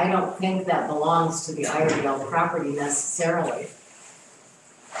 I don't think that belongs to the Iredale property necessarily.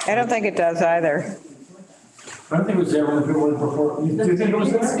 I don't think it does either. I don't think it was there when people were before. Do you think it was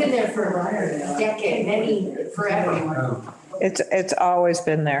there? It's been there for a decade, forever. It's always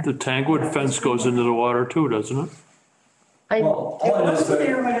been there. The Tangwood fence goes into the water too, doesn't it? Well, It all it is, wasn't but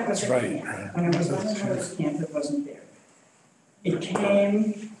there when it was. right. When it was on the notice camp, it wasn't there. It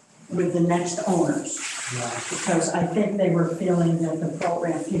came with the next owners. Because I think they were feeling that the boat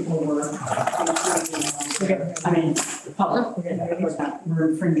ramp people were, I mean, the public, were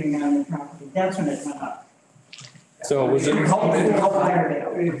infringing on the property. That's when it went up. So was it? if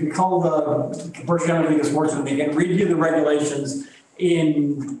you call the Berkshire County League of Sportsmen, they can read you the regulations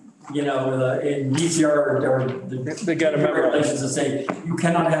in DCR or They got a memo. regulations that say you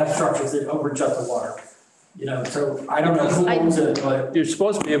cannot have structures that overjut the water. So I don't know who owns it, but. You're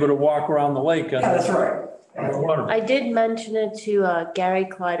supposed to be able to walk around the lake. Yeah, that's right. I did mention it to Gary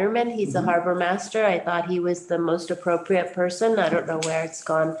Kleiderman. He's the harbor master. I thought he was the most appropriate person. I don't know where it's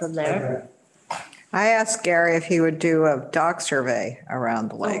gone from there. I asked Gary if he would do a dock survey around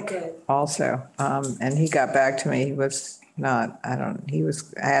the lake also. And he got back to me. He was not, I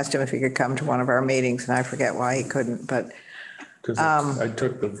asked him if he could come to one of our meetings and I forget why he couldn't, but. Because I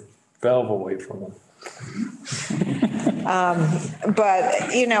took the valve away from him. But,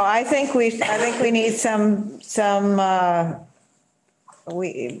 I think we need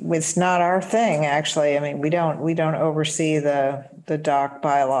it's not our thing, actually. I mean, we don't oversee the dock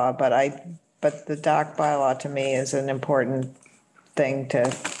bylaw, but the dock bylaw to me is an important thing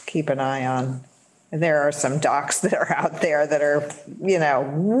to keep an eye on. And there are some docks that are out there that are,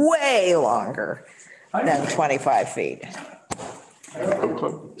 way longer than 25 feet.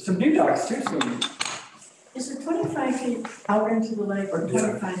 Some new docks too, soon. Is it 25 feet out into the lake or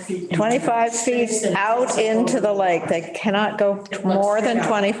 25 feet? 25 feet out into the lake. They cannot go more than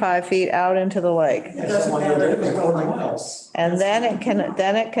 25 feet out into the lake. It doesn't matter if it's going miles. And then it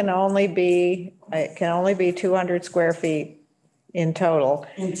can only be 200 square feet in total.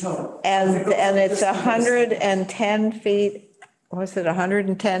 In total. And it's 110 feet, was it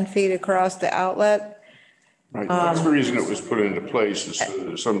 110 feet across the outlet? Right, that's the reason it was put into place, is so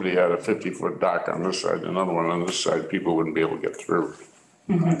that if somebody had a 50-foot dock on this side, another one on this side, people wouldn't be able to get through.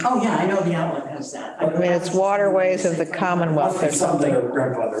 Oh, yeah, I know the outlet has that. I mean, it's waterways of the Commonwealth or something.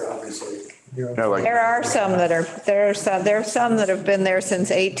 Grandfather, obviously. Yeah, like. There are some that have been there since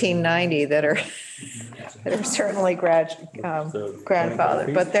 1890 that are certainly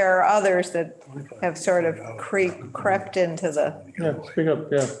grandfathered, but there are others that have sort of crept into the. Yeah, speak up,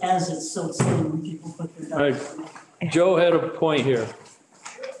 yeah. As it's so soon, when people put their All right. docks on it. Joe had a point here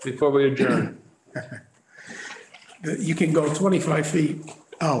before we adjourn. You can go 25 feet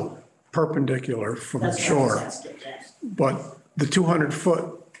out perpendicular from the That's what I was shore, asking, yes. but the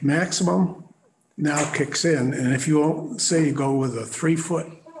 200-foot maximum now kicks in. And if you say you go with a 3-foot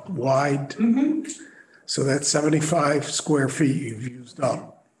wide, so that's 75 square feet you've used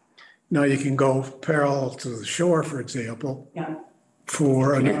up. Now you can go parallel to the shore, for example, Yeah.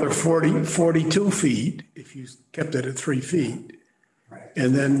 for another 42 feet if you kept it at 3 feet.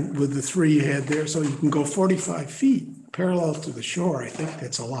 And then with the 3 you had there, so you can go 45 feet parallel to the shore. I think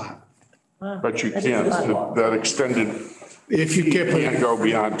that's a lot. But you can't, that extended, If you you kept can't it, go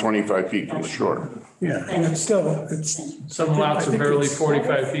beyond 25 feet from the shore. yeah, it's still, it's. Some lots are barely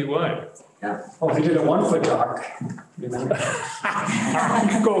 45 feet wide. Yeah. Oh, if you did a 1-foot dock, you know. You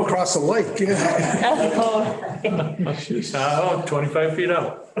can go across the lake, yeah. Oh, 25 feet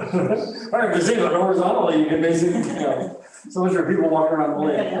out. All right, but see, but horizontally, you can basically, so much for people walking around the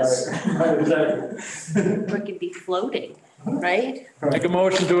lake. Yes. Right, exactly. Or it could be floating, right? Make a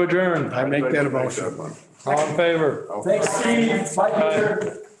motion to adjourn. I make that a motion. All in favor? Thanks, Steve. Bye,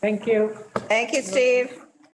 Peter. Thank you. Thank you, Steve.